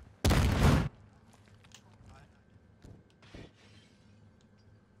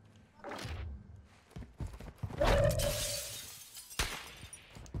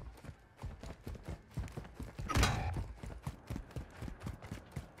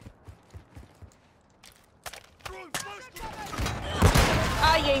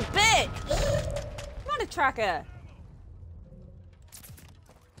 Oh, you bitch! Not a tracker.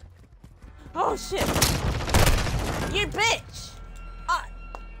 Oh shit! You bitch!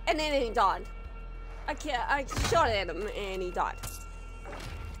 And then he died. I shot at him and he died.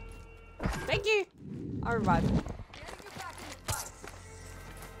 Thank you. I revived. Getting you back in the fight.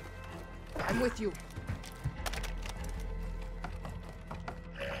 I'm with you.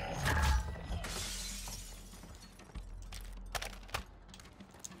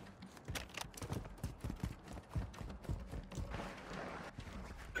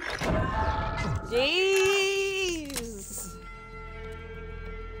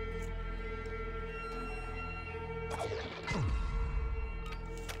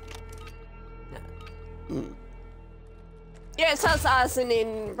 Yeah, it's us and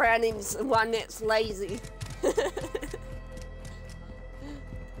then Browning's the one that's lazy.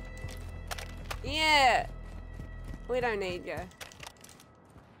 Yeah. We don't need you.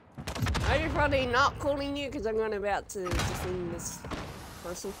 Are you probably not calling you because I'm not about to defend this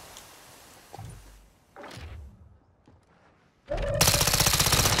person?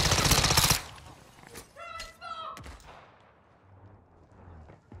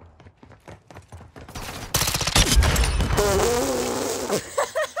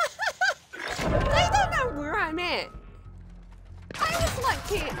 They don't know where I'm at. I was like,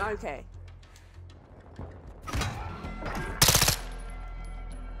 can't. Okay.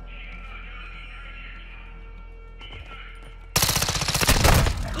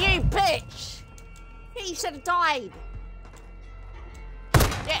 You bitch! He should have died.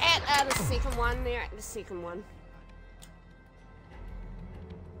 They're at the second one. They're at the second one.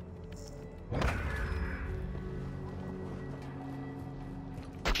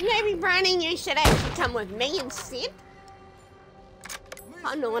 Maybe Browning, you should actually come with me instead.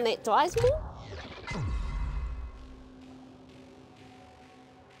 I'm the one that dies more.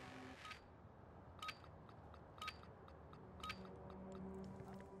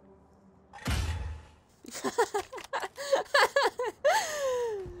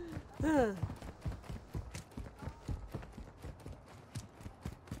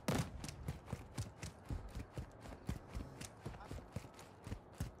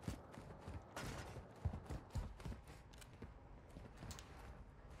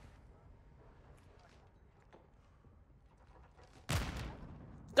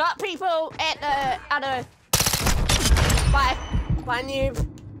 Got people at the other. Bye, noob.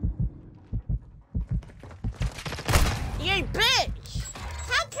 You bitch!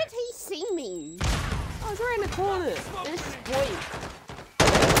 How could he see me? I was right in the corner. This is boy.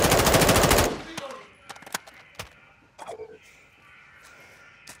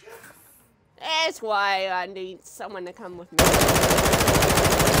 That's why I need someone to come with me.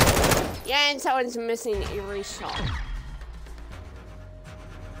 Yeah, and someone's missing every shot.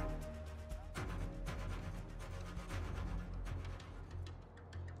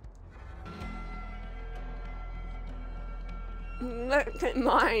 Look at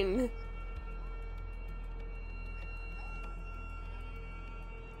mine.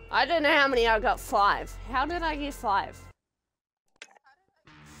 I don't know how many I got. 5. How did I get 5?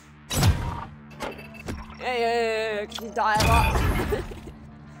 Yeah, you die a lot.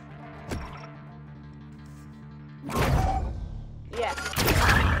 Yeah.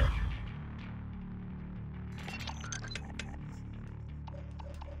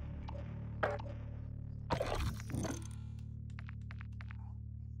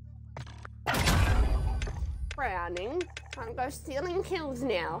 Browning, can't go stealing kills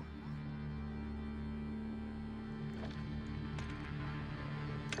now.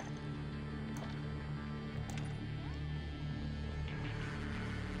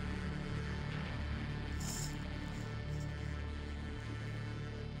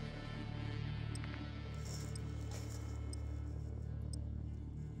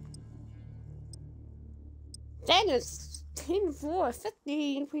 That is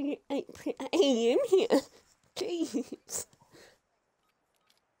 10:50 a.m. here. Jeez.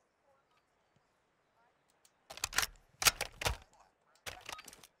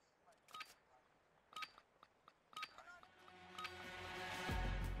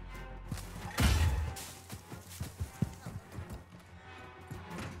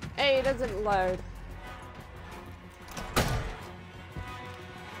 Hey, it doesn't load.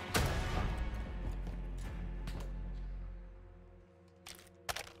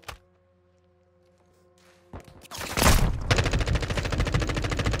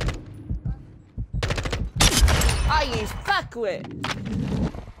 You fuckwit!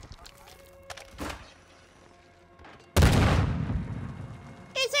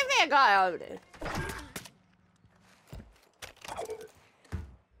 Is there a guy over there?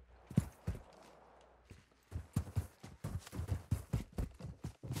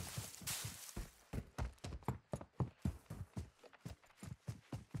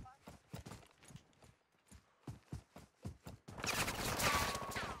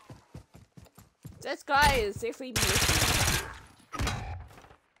 This guy is definitely missing.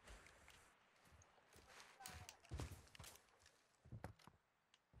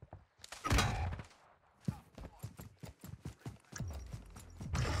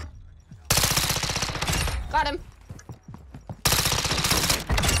 Got him.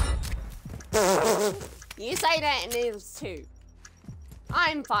 You say that and there's 2.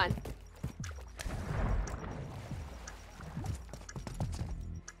 I'm fine.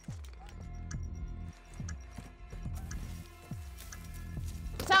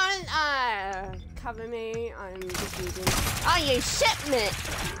 cover me. I'm defeating. Oh, you shit me!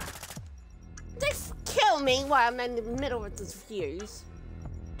 They kill me while I'm in the middle of this fuse.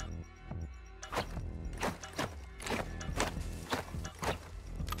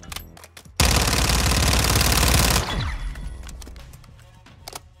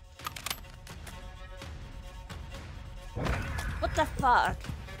 What the fuck?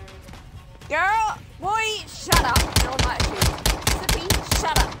 Girl, boy, shut up. No, I'm not you. Sippy,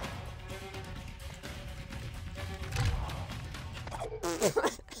 shut up.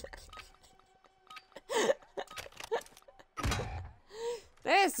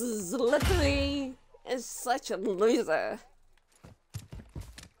 This is literally is such a loser.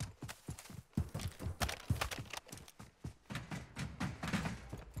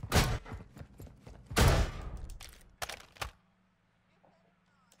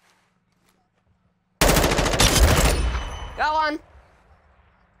 Go on.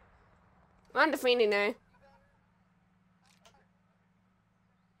 I'm defeating now.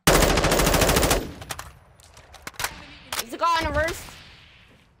 There's a guy on the roof.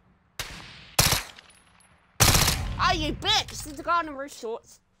 Oh, you bitch! There's a guy on the roof,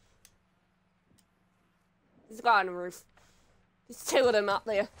 shorts. There's a guy on the roof. There's two of them up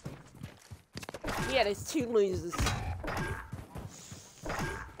there. Yeah, there's two losers.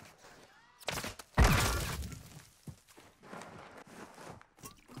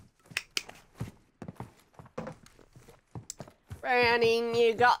 Browning,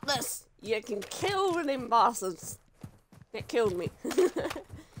 you got this. You can kill them bastards. That killed me.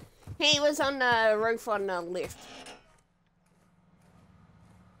 He was on the roof on the left.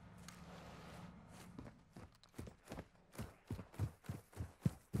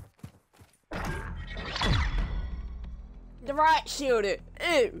 The right shoulder.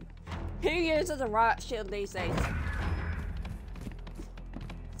 Ooh. Who uses a right shield these days?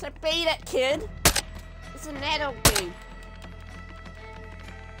 So beat it, kid. It's an adult game.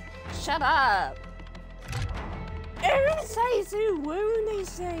 Shut up. Who says who woo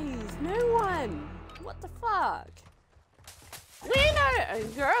these days? No one. What the fuck? We know.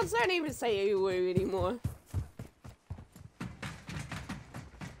 Girls don't even say who woo anymore.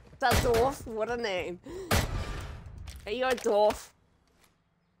 The dwarf. What a name. Are you a dwarf?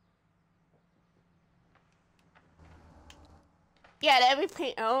 Yeah, that'd be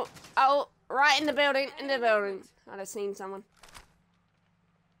paint. Oh, right in the building. In the building. I'd have seen someone.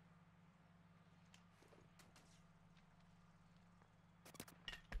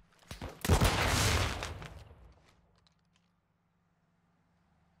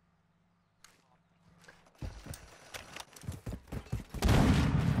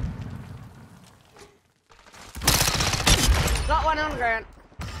 Got one on the ground.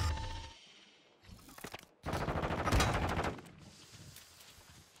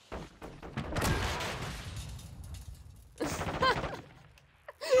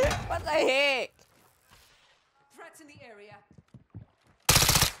 What the heck? Threats in the area.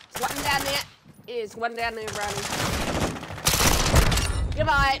 There's one down there. There's one down there, Brownie.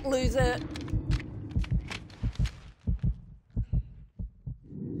 Goodbye, loser.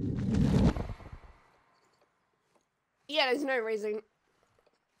 Yeah, there's no reason.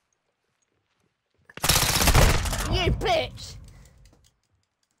 You bitch!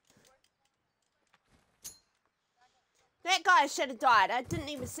 That guy should have died. I didn't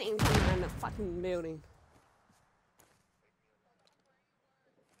even see him coming around the fucking building.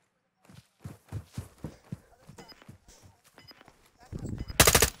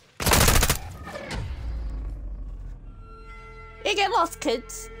 You get lost,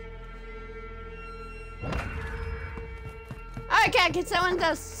 kids. Okay, can someone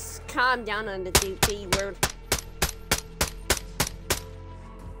just calm down on the DP word?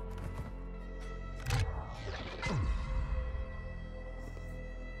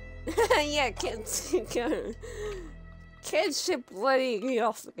 Yeah, kids, go. Kids should bloody get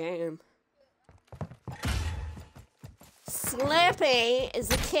off the game. Slippy is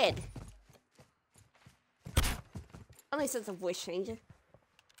a kid. Unless it's a voice changer.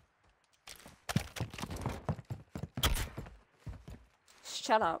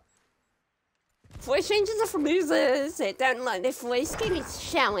 Shut up. Voice changes are for losers that don't like their voice getting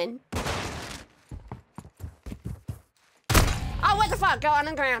showing. Oh, what the fuck? Go on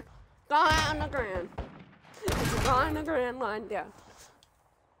the ground. Go on the ground. Go on the ground, lying down.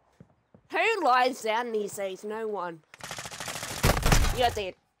 Who lies down these days? No one. You're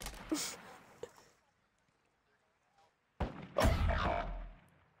dead.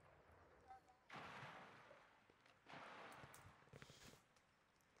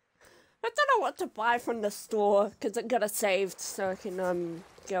 I don't know what to buy from the store because it got it saved so I can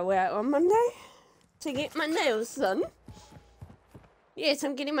go out on Monday to get my nails done. Yes,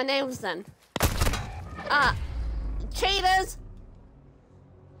 I'm getting my nails done. Cheaters!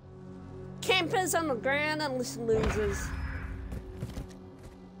 Campers on the ground and losers.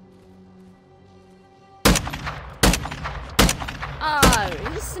 Oh,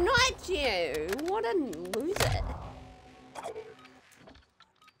 he sniped you! What a loser.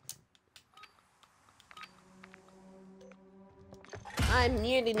 I'm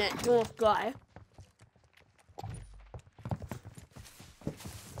muting that dwarf guy.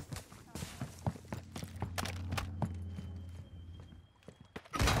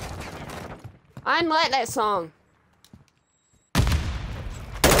 I like that song.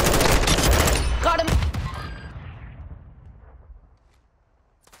 Got him.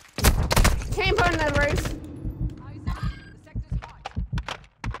 Camp on the roof.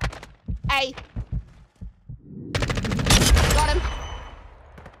 A. Got him.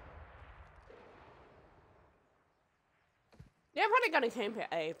 Yeah, I'm probably gonna camp at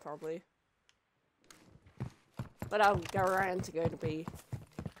A, probably. But I'll go around to go to B.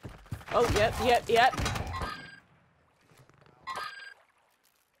 Oh, yep.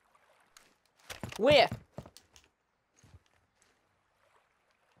 Where?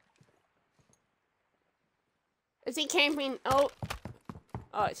 Is he camping? Oh,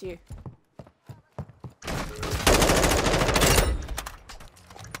 it's you.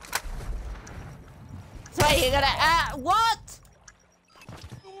 So you gotta, what?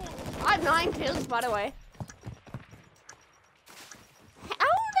 I have 9 kills, by the way.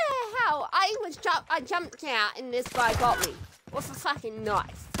 How? I jumped out and this guy got me with a fucking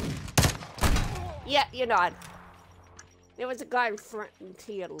knife. Yeah, you died. There was a guy in front and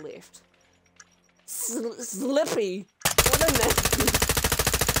to your left. Slippy. What a name.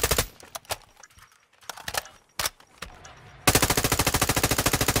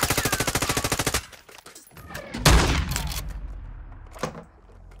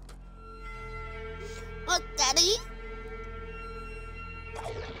 What, Daddy?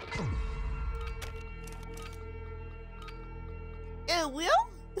 It will?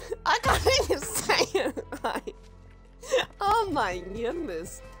 I can't even say it right. Oh my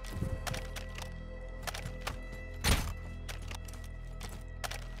goodness.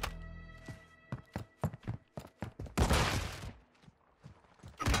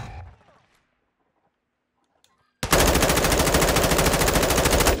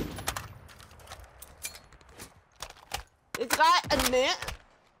 Is that a net?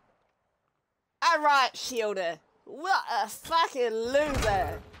 Alright, Shielder. What a fucking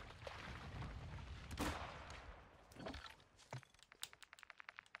loser.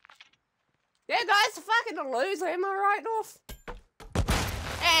 Yeah, guys, fucking a loser, am I right, North?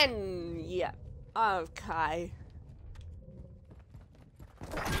 And, yeah. Okay.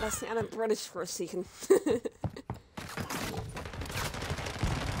 That sounded British for a second.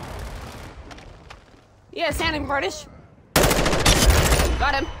 Yeah, sounding British.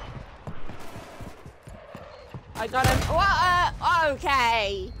 Got him. I got him.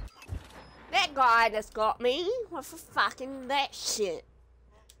 Okay. That guy just got me with fucking that shit.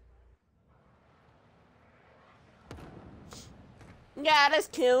 Yeah, that's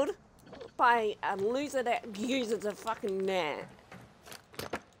killed by a loser that uses a fucking net.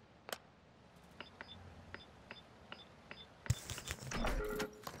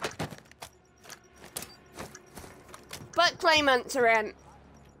 But claimants around.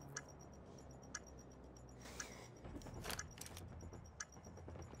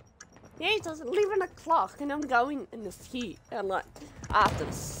 Yeah, it does 11 o'clock and I'm going in the few, like, after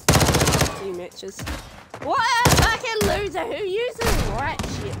this few matches. What a fucking loser who uses riot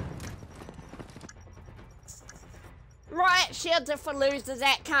shield. Riot shields are for losers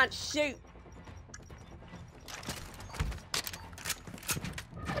that can't shoot.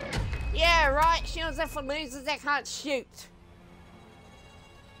 Yeah, riot shields are for losers that can't shoot.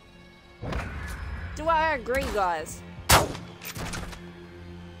 Do I agree, guys?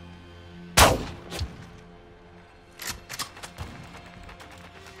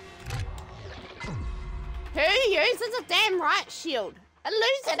 Who uses a damn riot shield? A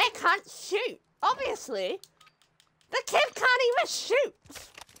loser that can't shoot, obviously. The kid can't even shoot.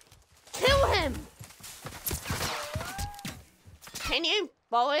 Kill him. Can you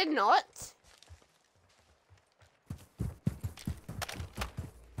bother not?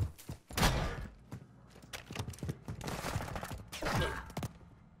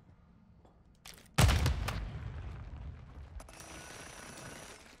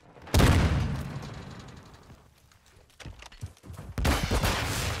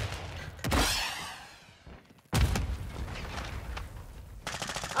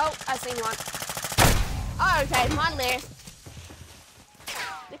 I seen one. Oh, okay, my left.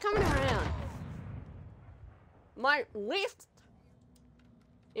 They're coming around. My left.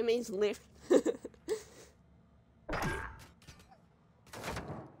 It means left.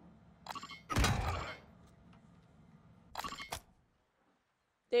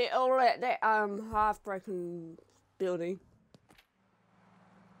 They're all at that half broken building.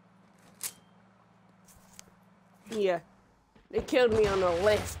 Yeah. They killed me on the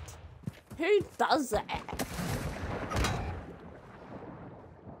left. Who does that?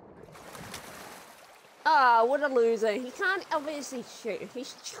 Ah, what a loser. He can't obviously shoot.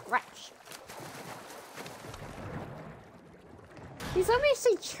 He's trash. He's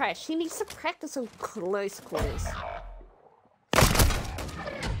obviously trash. He needs to practice on close quarters.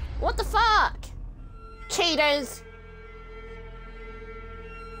 What the fuck? Cheaters!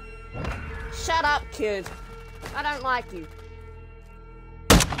 Shut up, kid. I don't like you.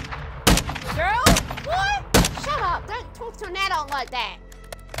 Girl? What? Shut up. Don't talk to an adult like that.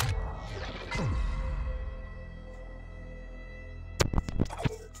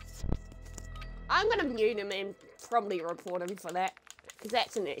 I'm gonna mute him and probably report him for that. Because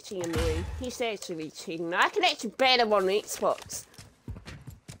that's actually annoying. He's actually cheating. I can actually ban him on Xbox.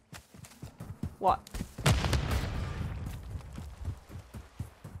 What?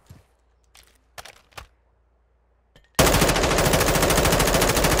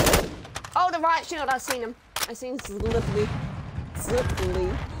 Oh, the right shield, I seen him. I seen Slippery. Slippery.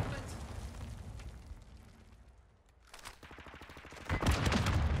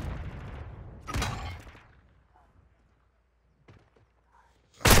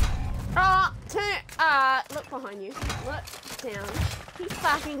 Oh, look behind you. Look down. He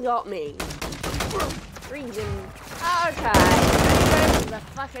fucking got me. Freezing. Okay. Let's go to the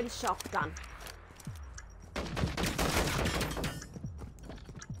fucking shotgun.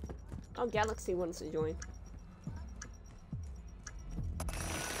 Oh, Galaxy wants to join.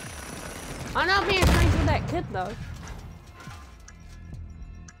 I'm not being friends with that kid though.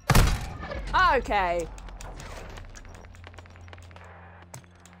 Okay.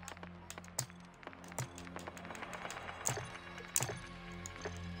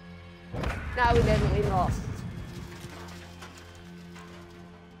 No, we didn't. We lost.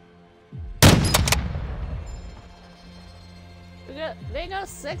 They got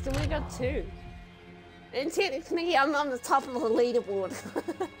 6 and we got 2. And technically, I'm on the top of the leaderboard.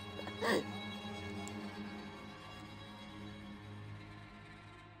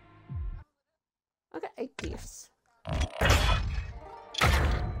 I got 8 gifts. Alright,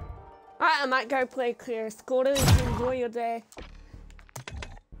 I might go play Clear Squatters. Enjoy your day.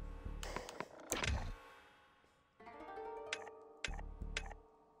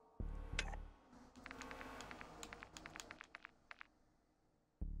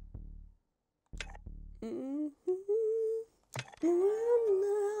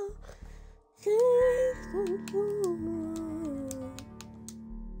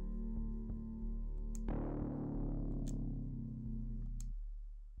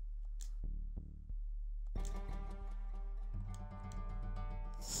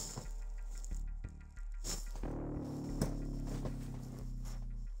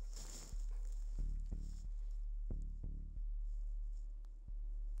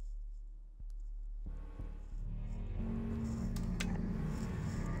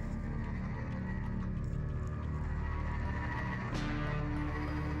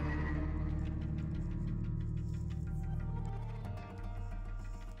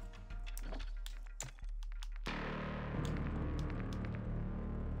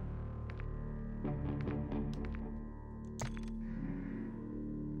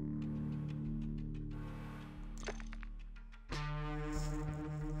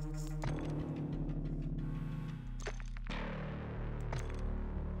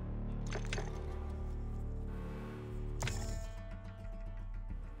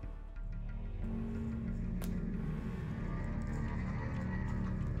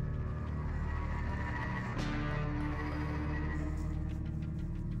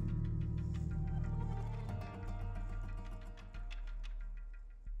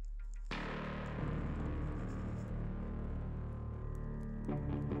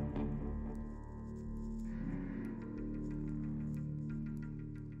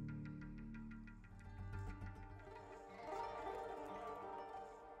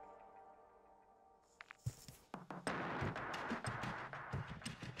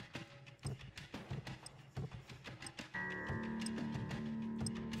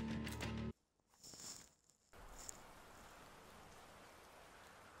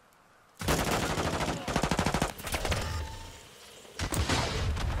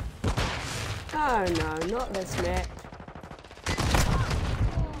 Oh no, not this map.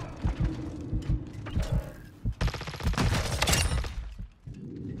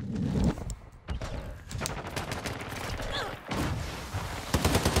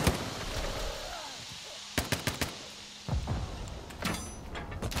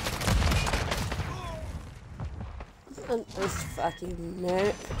 This fucking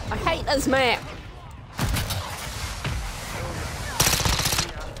map. I hate this map.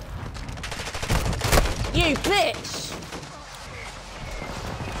 You bitch!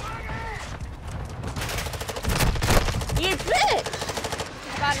 You bitch!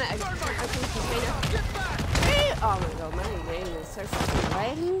 Oh my god, my game is so fucking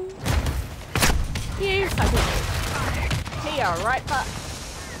lagging. You fucking here, right butt.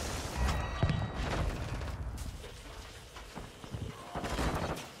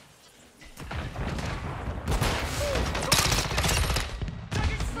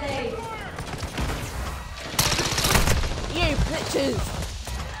 You bitches!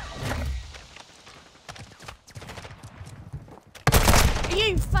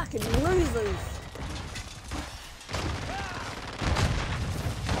 You fucking losers!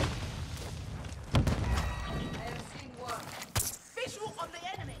 I have seen one. Visual on the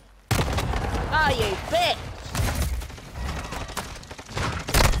enemy. Oh, you bitch!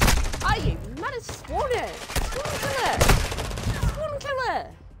 Oh, you mother spawner! Spawn killer! Spawn killer!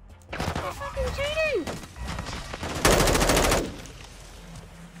 You're fucking cheating!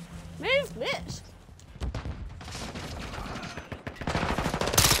 Move, bitch!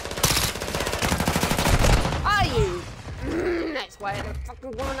 Are you? That's why I don't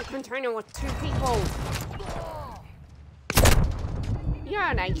fucking go in a container with 2 people.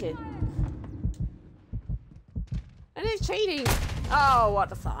 You're naked. And it's cheating. Oh, what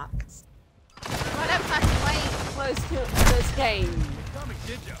the fuck? Why don't fucking play close to this game? Coming,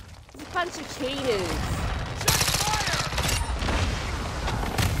 did ya? It's a bunch of cheaters.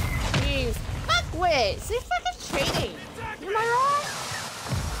 You fuckwits! They're fucking cheating! Am I wrong?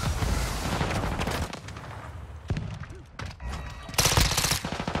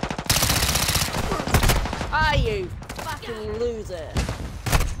 Are you fucking loser?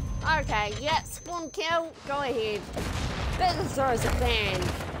 Okay, yeah, spawn kill, go ahead. This is a ban.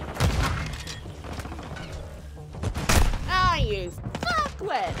 Are you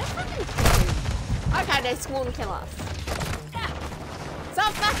fuckwit? They're fucking cheating. Okay, they spawn kill us.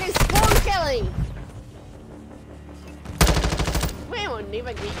 Stop fucking spawn killing! We will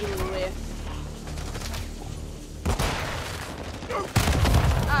never get anywhere.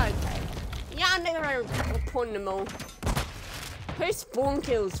 Okay. Yeah, I'm never upon them all. Who spawn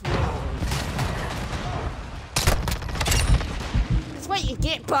kills wrong? That's what you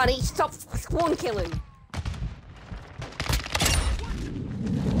get, buddy. Stop spawn killing.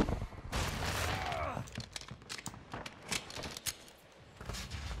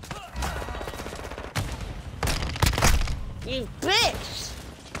 You bitch!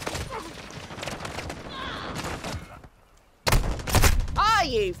 Are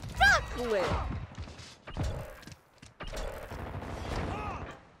you fuckwit?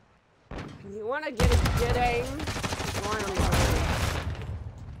 You wanna get a good aim? Line on the ground.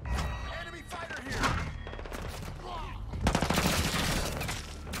 Enemy fighter here.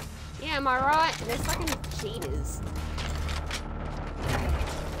 Yeah, am I right? They're fucking cheaters.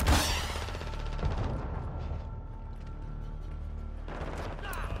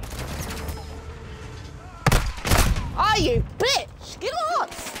 Oh, you bitch! Get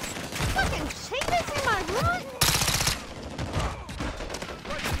lost! Fucking cheaters, am I right?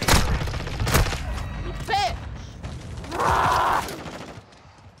 You bitch! Ah!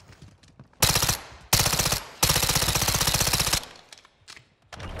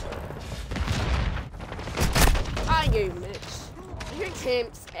 Oh, you bitch! Your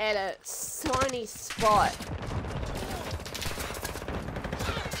camp's at a tiny spot.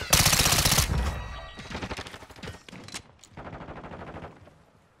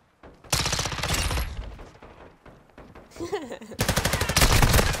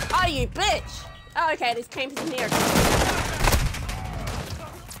 Oh, you bitch! Oh, okay, this camp is near.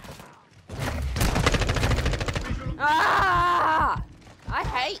 Ah! I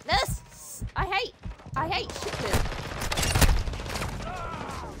hate this. I hate shooting.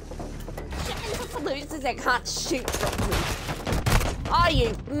 Shooting for losers that can't shoot properly. Oh,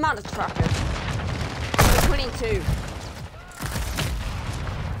 you mother trucker. 22.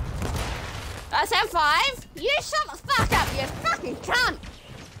 I said 5? You shut the fuck up, you fucking cunt!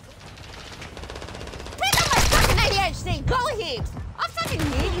 Pick up my fucking ADHD, go ahead! I fucking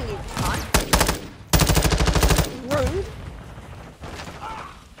hear you, you cunt! Rude!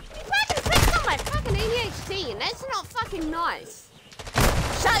 You fucking picked up my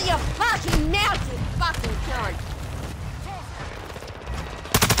fucking mouth, you fucking cunt!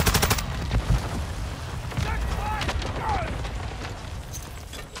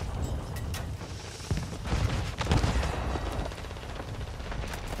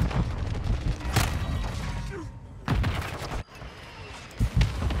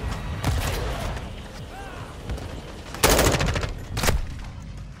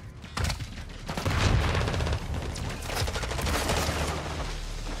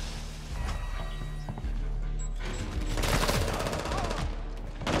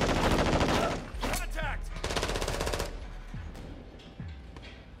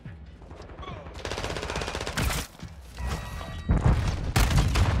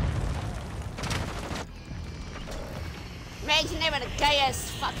 Imagine having a gay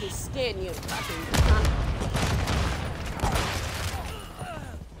ass fucking skin, you fucking cunt.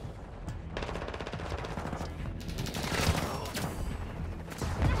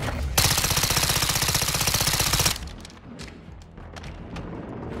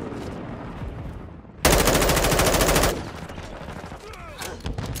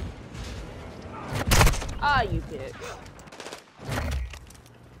 Ah, you bitch.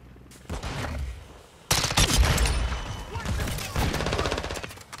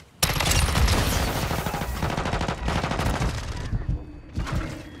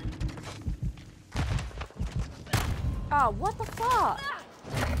 Oh, what the fuck?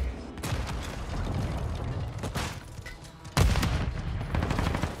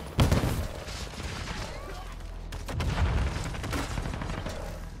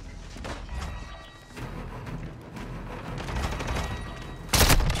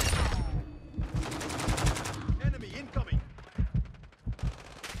 Enemy incoming.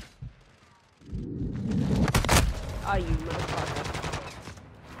 Oh, you motherfucker.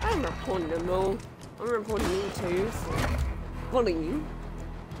 I'm reporting them all. I'm reporting you too for bullying.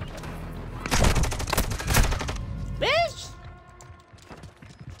 Bitch!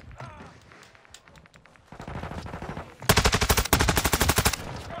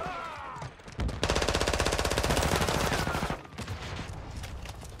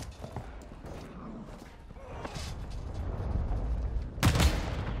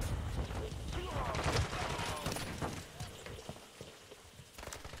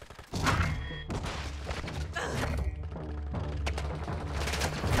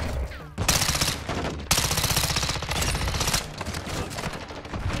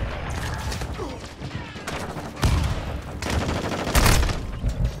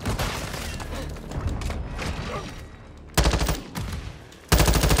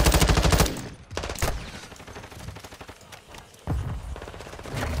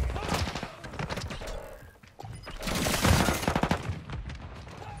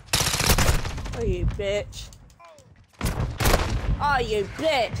 Oh, you bitch. Oh, you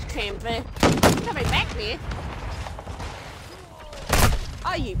bitch, Camper. Coming back there.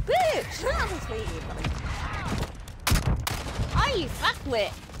 Oh, you bitch. Oh, that's me, buddy. Oh, you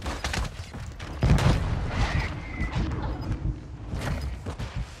fuckwit.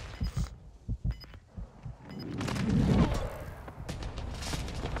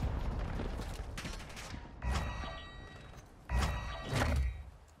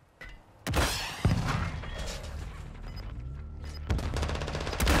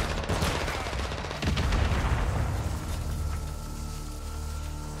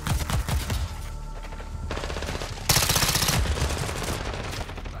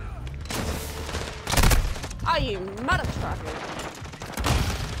 Oh, you mother trucker.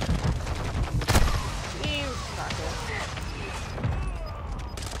 You fucker.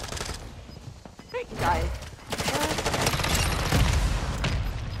 Great guy.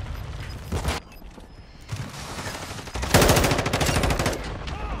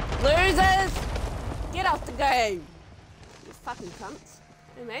 Losers! Get off the game! You fucking cunts.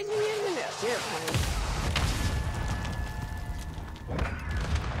 Imagine you in an airplane.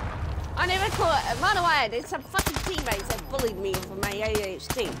 I never caught it. By the way, there's some fucking teammates that bullied me for my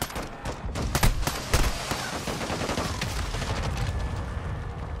ADHD.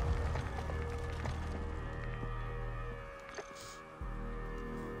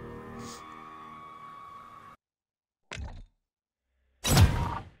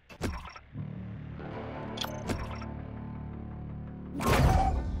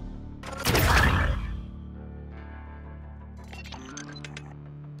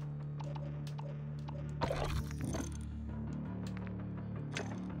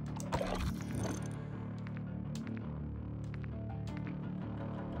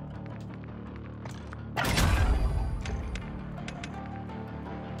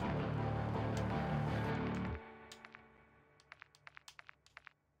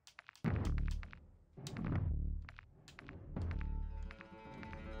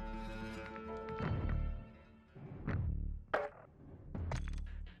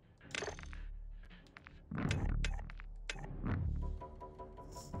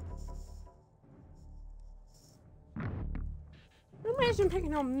 imagine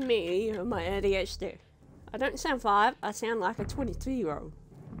picking on me or my ADHD. I don't sound 5, I sound like a 22-year-old.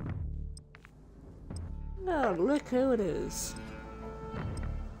 Oh, look who it is.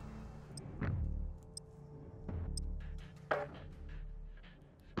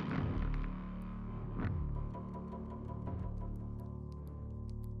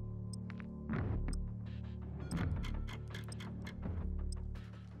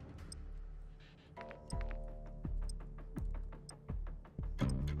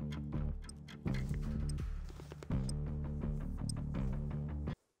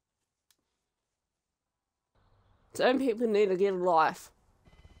 Some people need to get a life.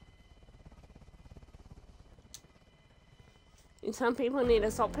 And some people need to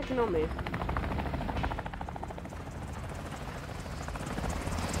stop picking on me.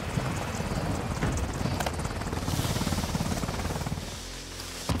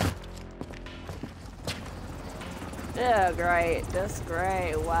 Oh, great. That's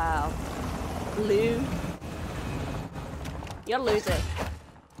great. Wow. Blue. You'll lose it.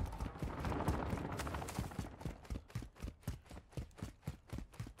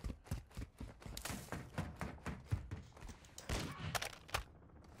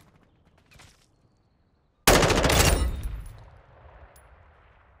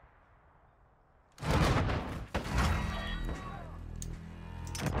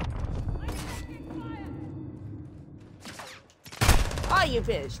 Oh, you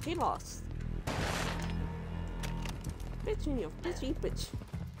bitch. He lost. Bitch in your bitchy bitch.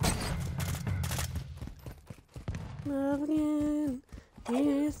 Love again.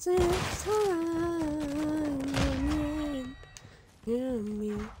 This is time again. Hear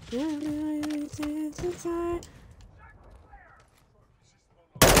me.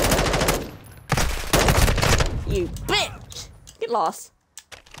 You bitch! Get lost.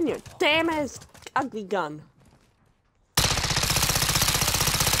 In your damn ass ugly gun.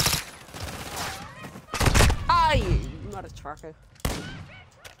 Ah, you mother trucker.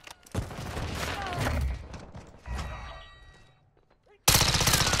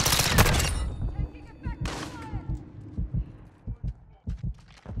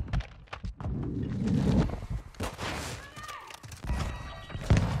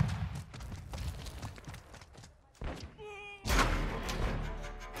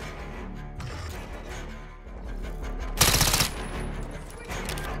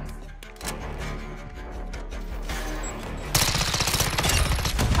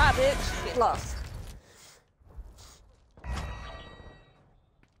 Hi, bitch. Get lost.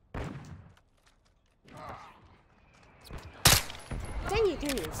 Dang you,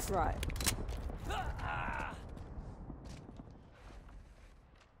 give me a fright.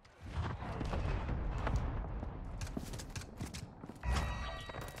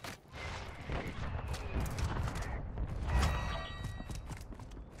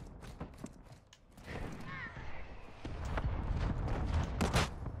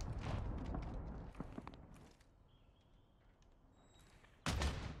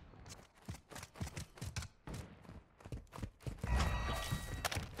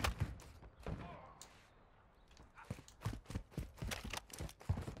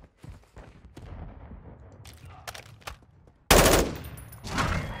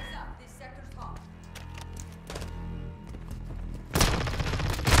 This sector's hot.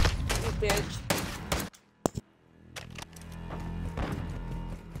 You bitch.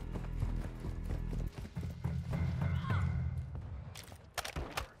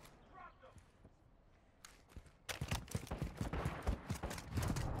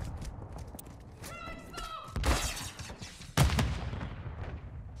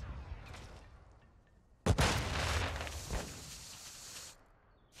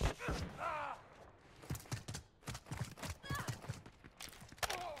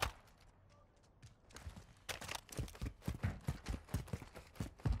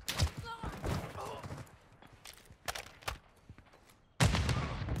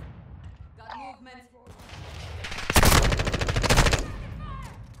 Got movement.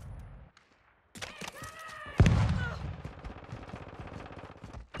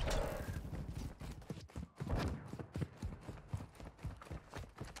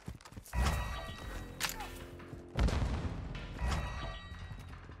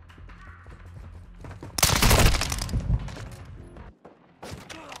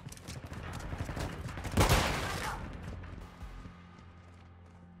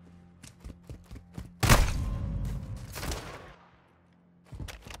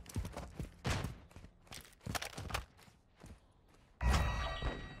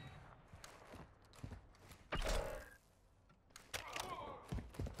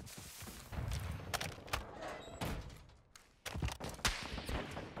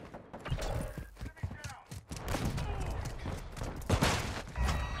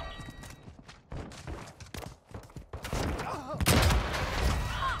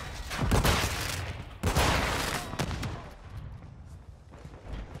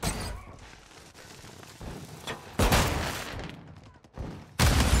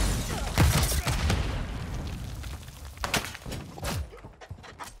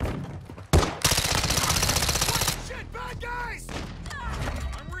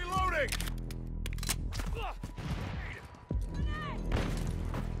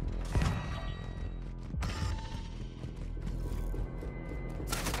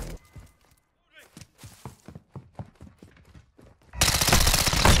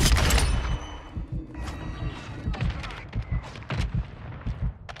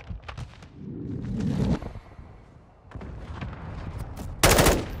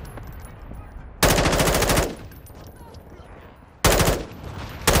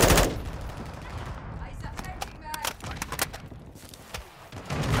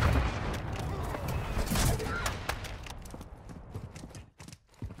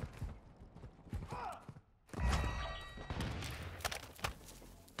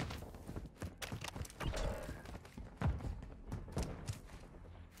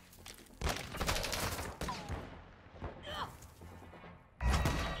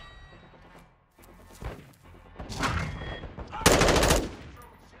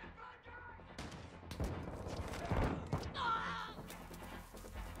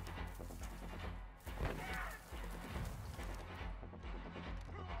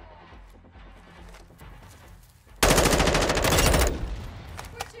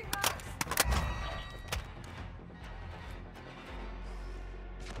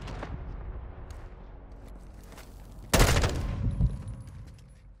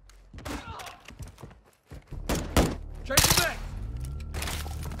 Changing back!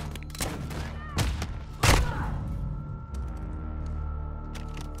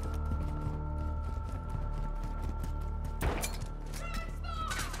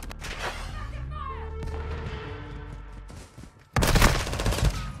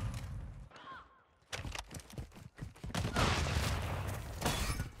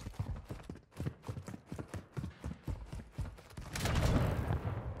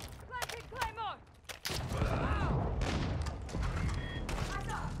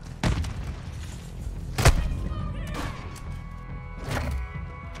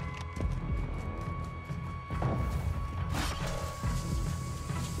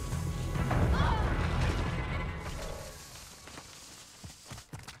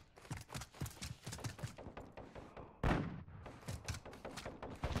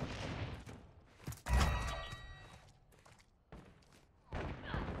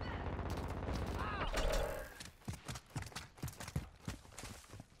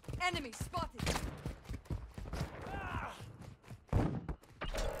 Enemy spotted.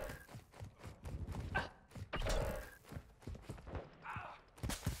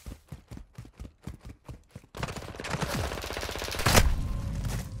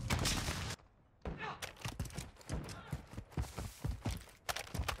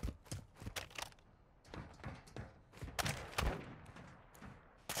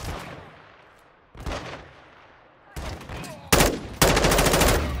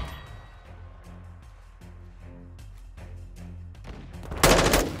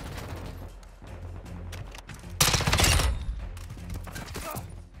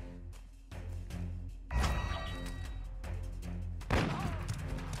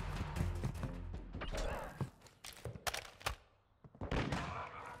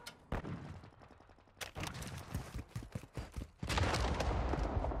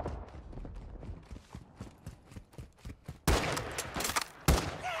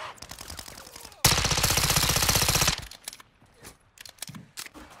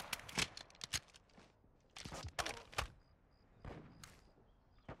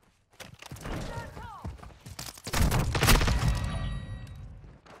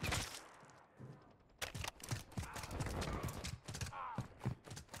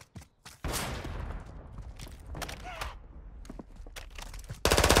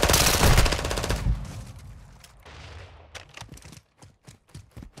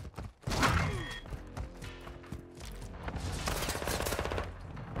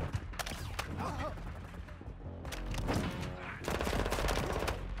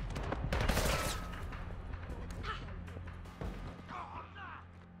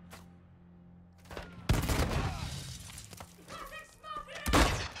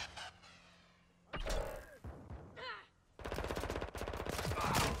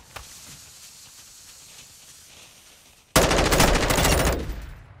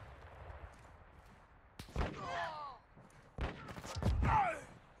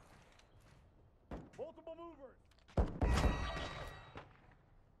 Multiple movers!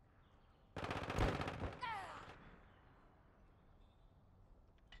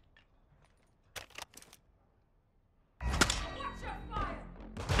 Watch your fire.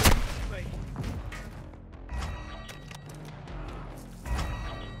 Wait.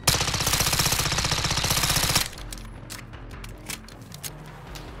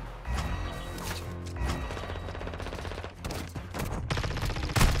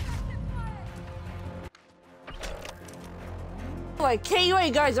 Boy,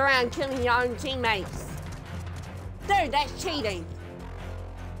 Kiwi goes around killing your own teammates. Dude, that's cheating.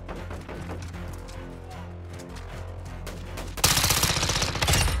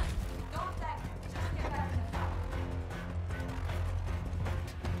 Don't let him. Just get back in the fight.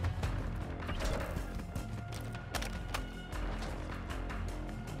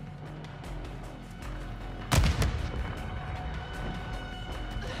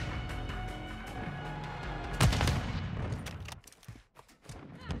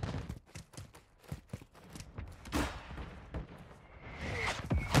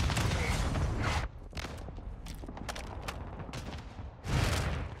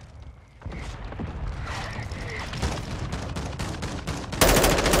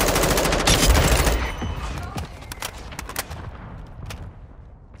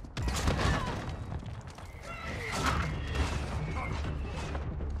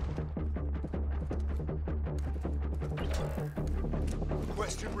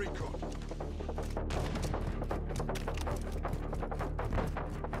 Question recon.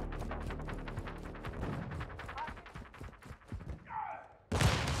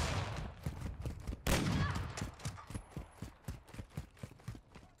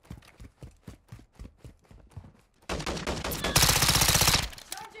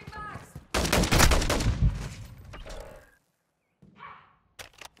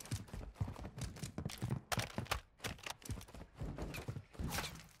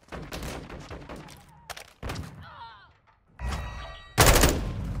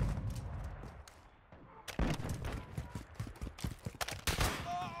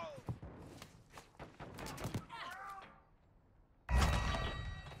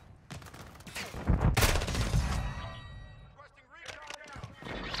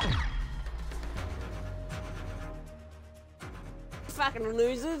 fucking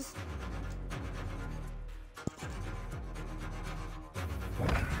losers.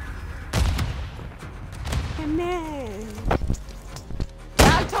 Come on.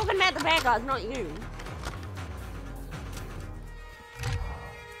 I'm talking about the bad guys, not you.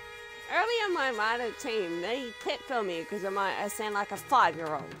 Earlier in my minor team, they picked on me because I sound like a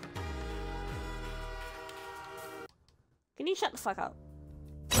 5-year-old. Can you shut the fuck up?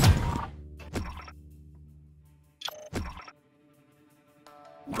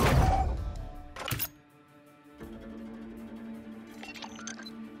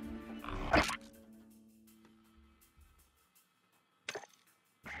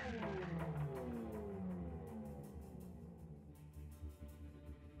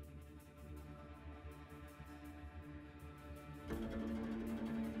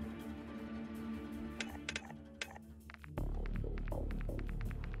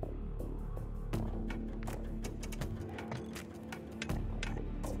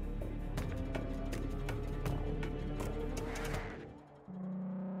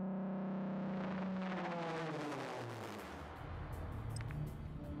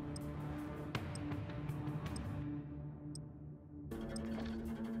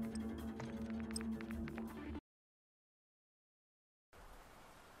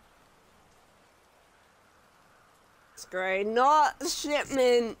 Great, not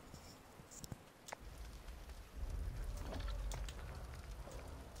shipment.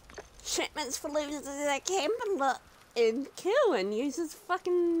 Shipments for losers that camp and kill and uses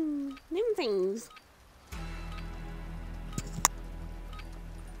fucking them things.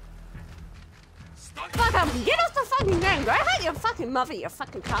 Fuck up, get off the fucking ground, go hurt your fucking mother, you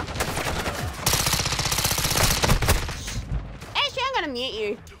fucking cunt. Actually, I'm gonna mute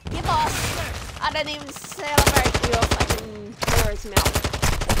you. You boss. I don't even celebrate your fucking tourist mouth.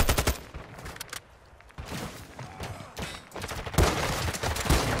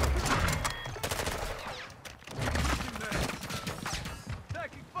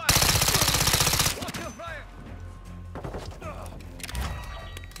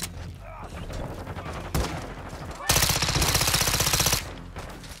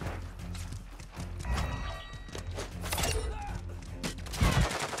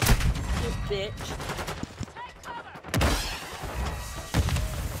 Bitch.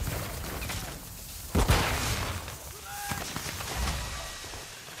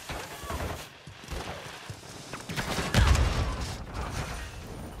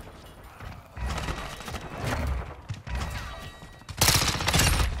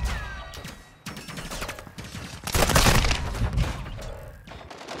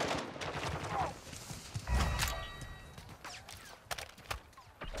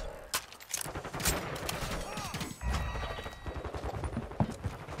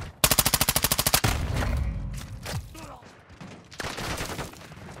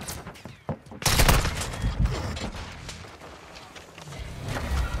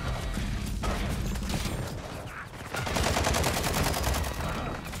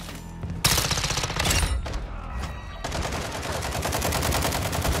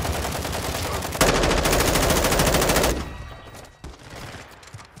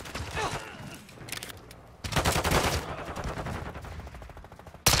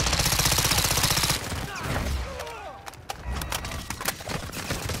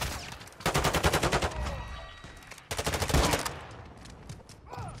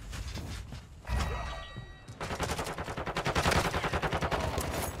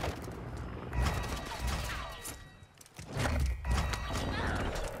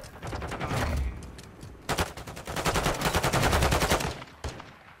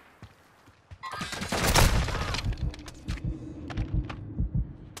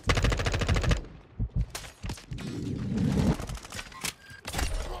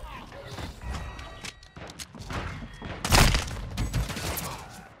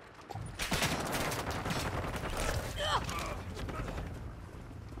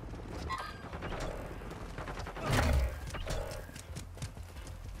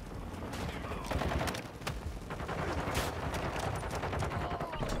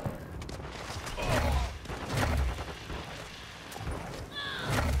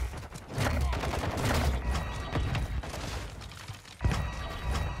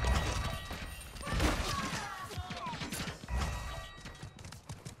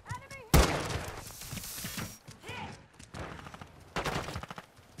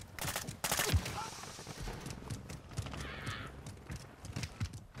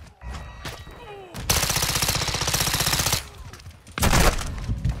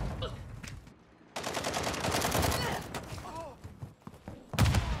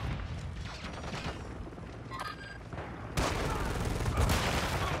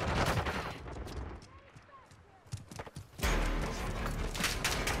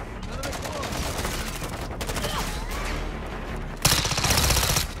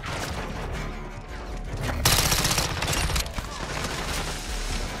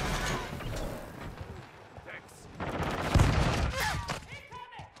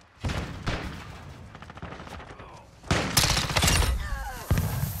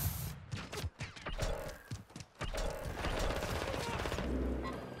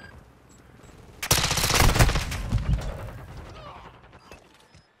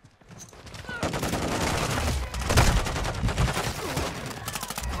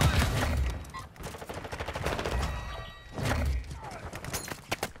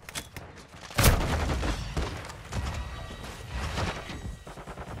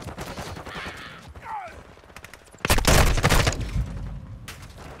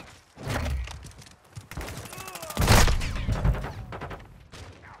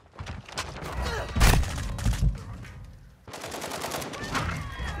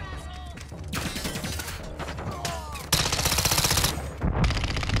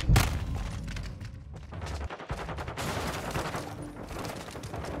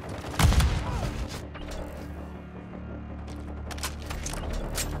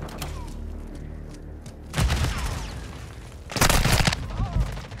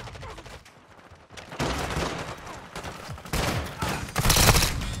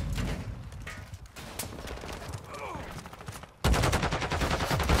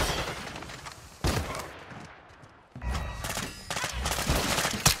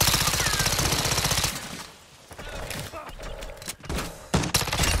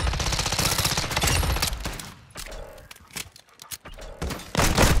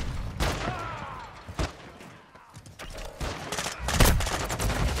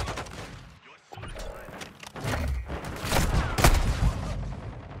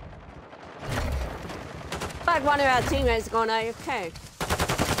 like one of our teammates gone AFK.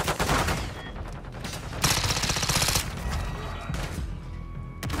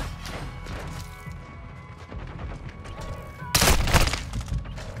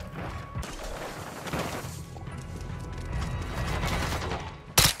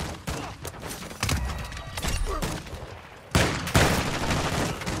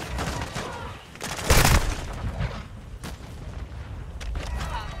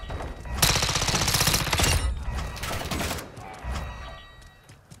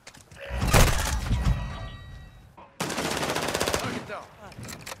 Target down.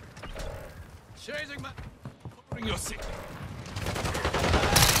 Changing my. Bring your seat.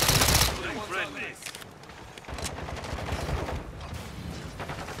 Friendly.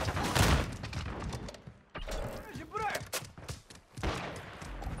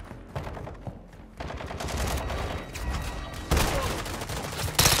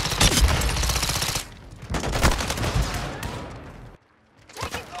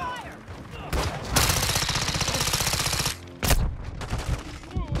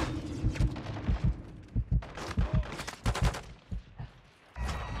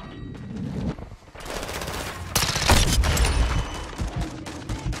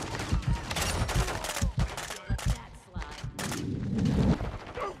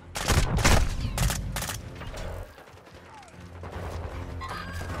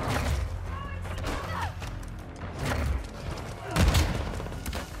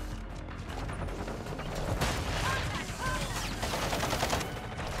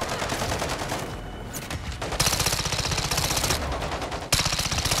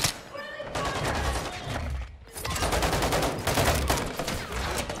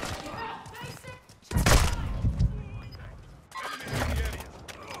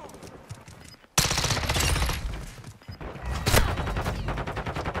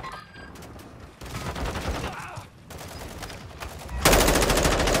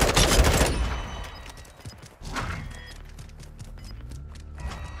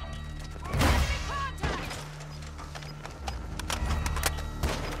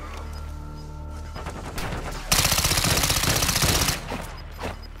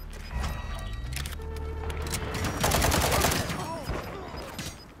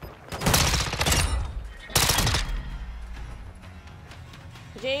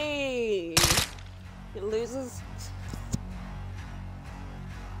 Jeez. You losers.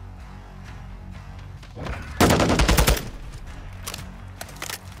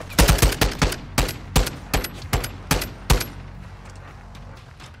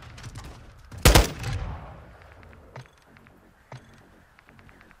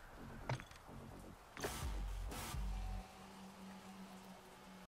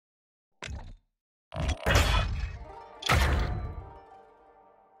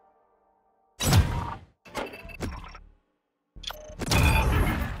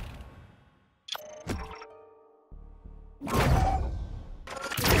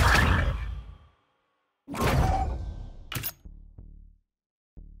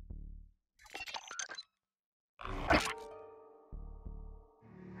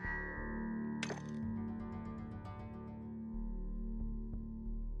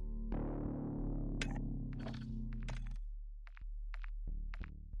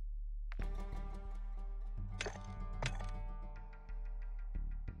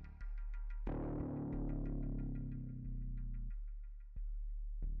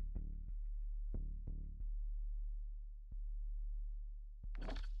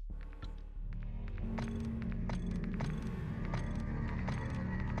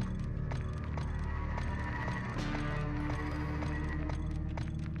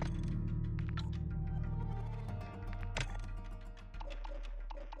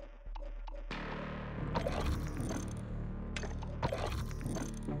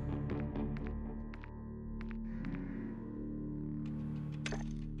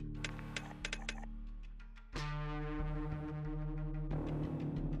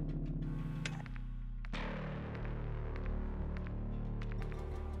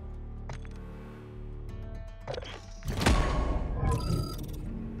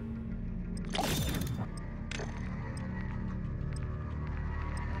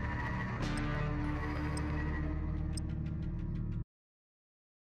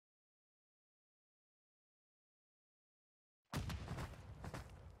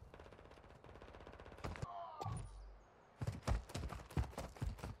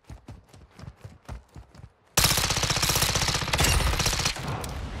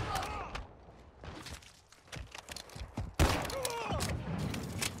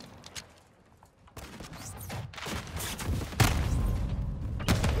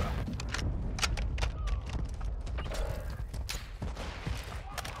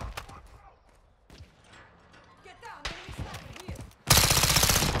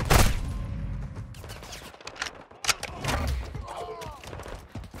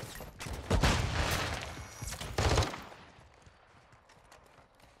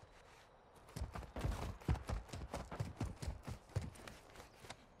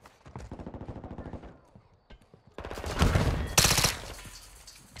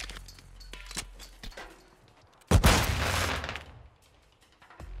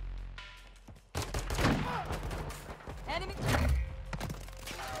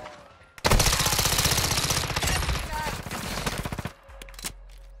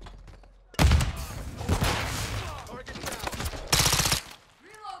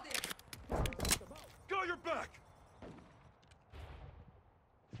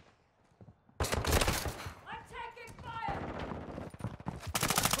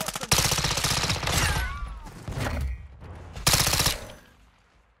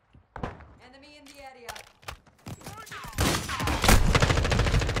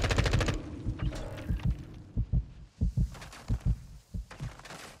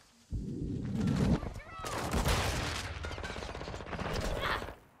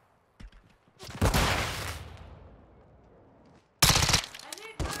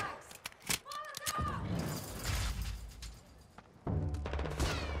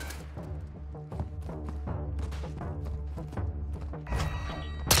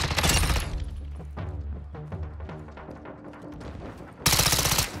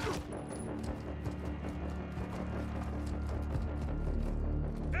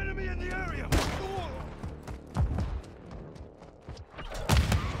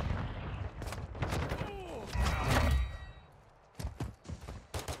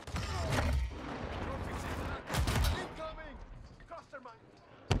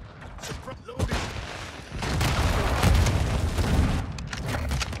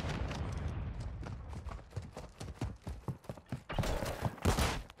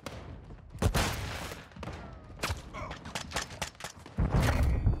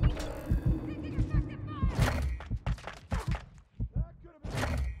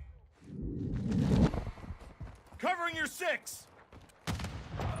 Covering your 6!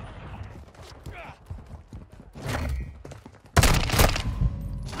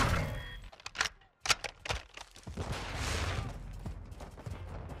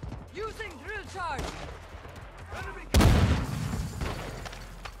 Using drill charge. Enemy!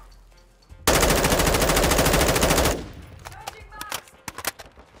 Charging max.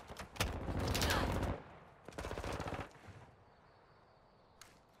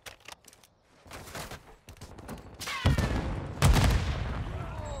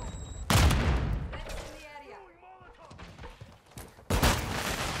 That's in the area.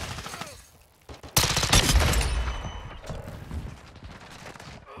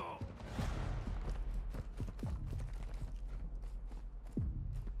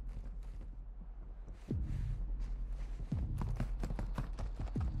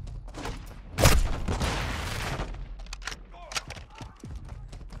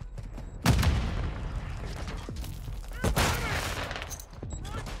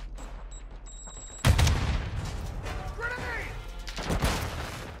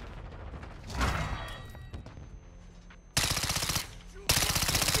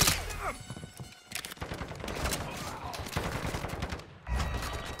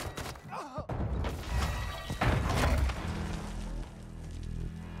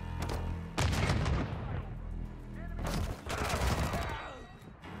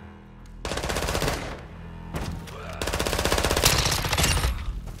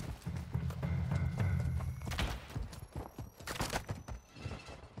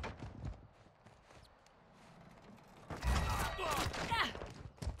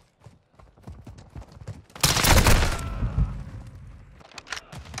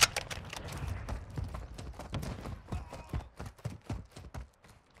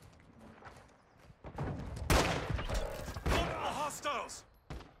 Hostiles!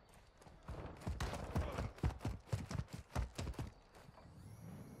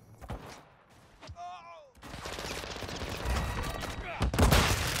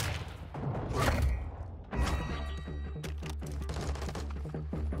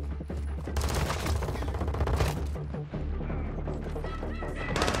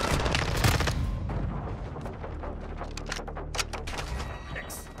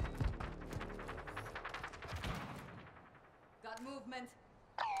 Got movement.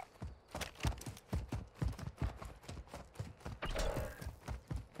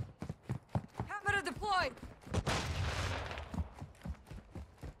 Camera deployed.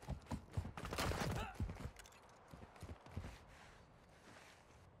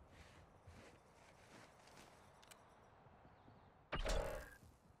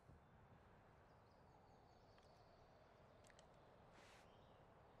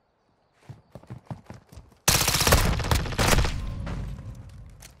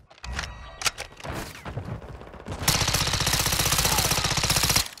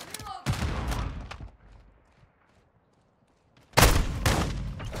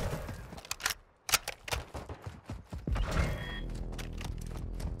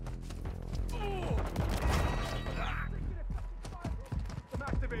 I'm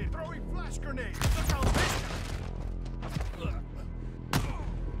activated. Throwing flash grenades. Look how this.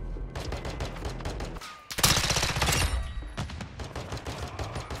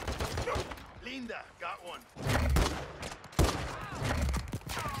 Linda, got one.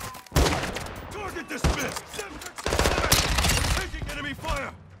 Target dismissed. Taking enemy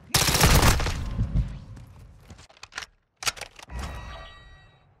fire.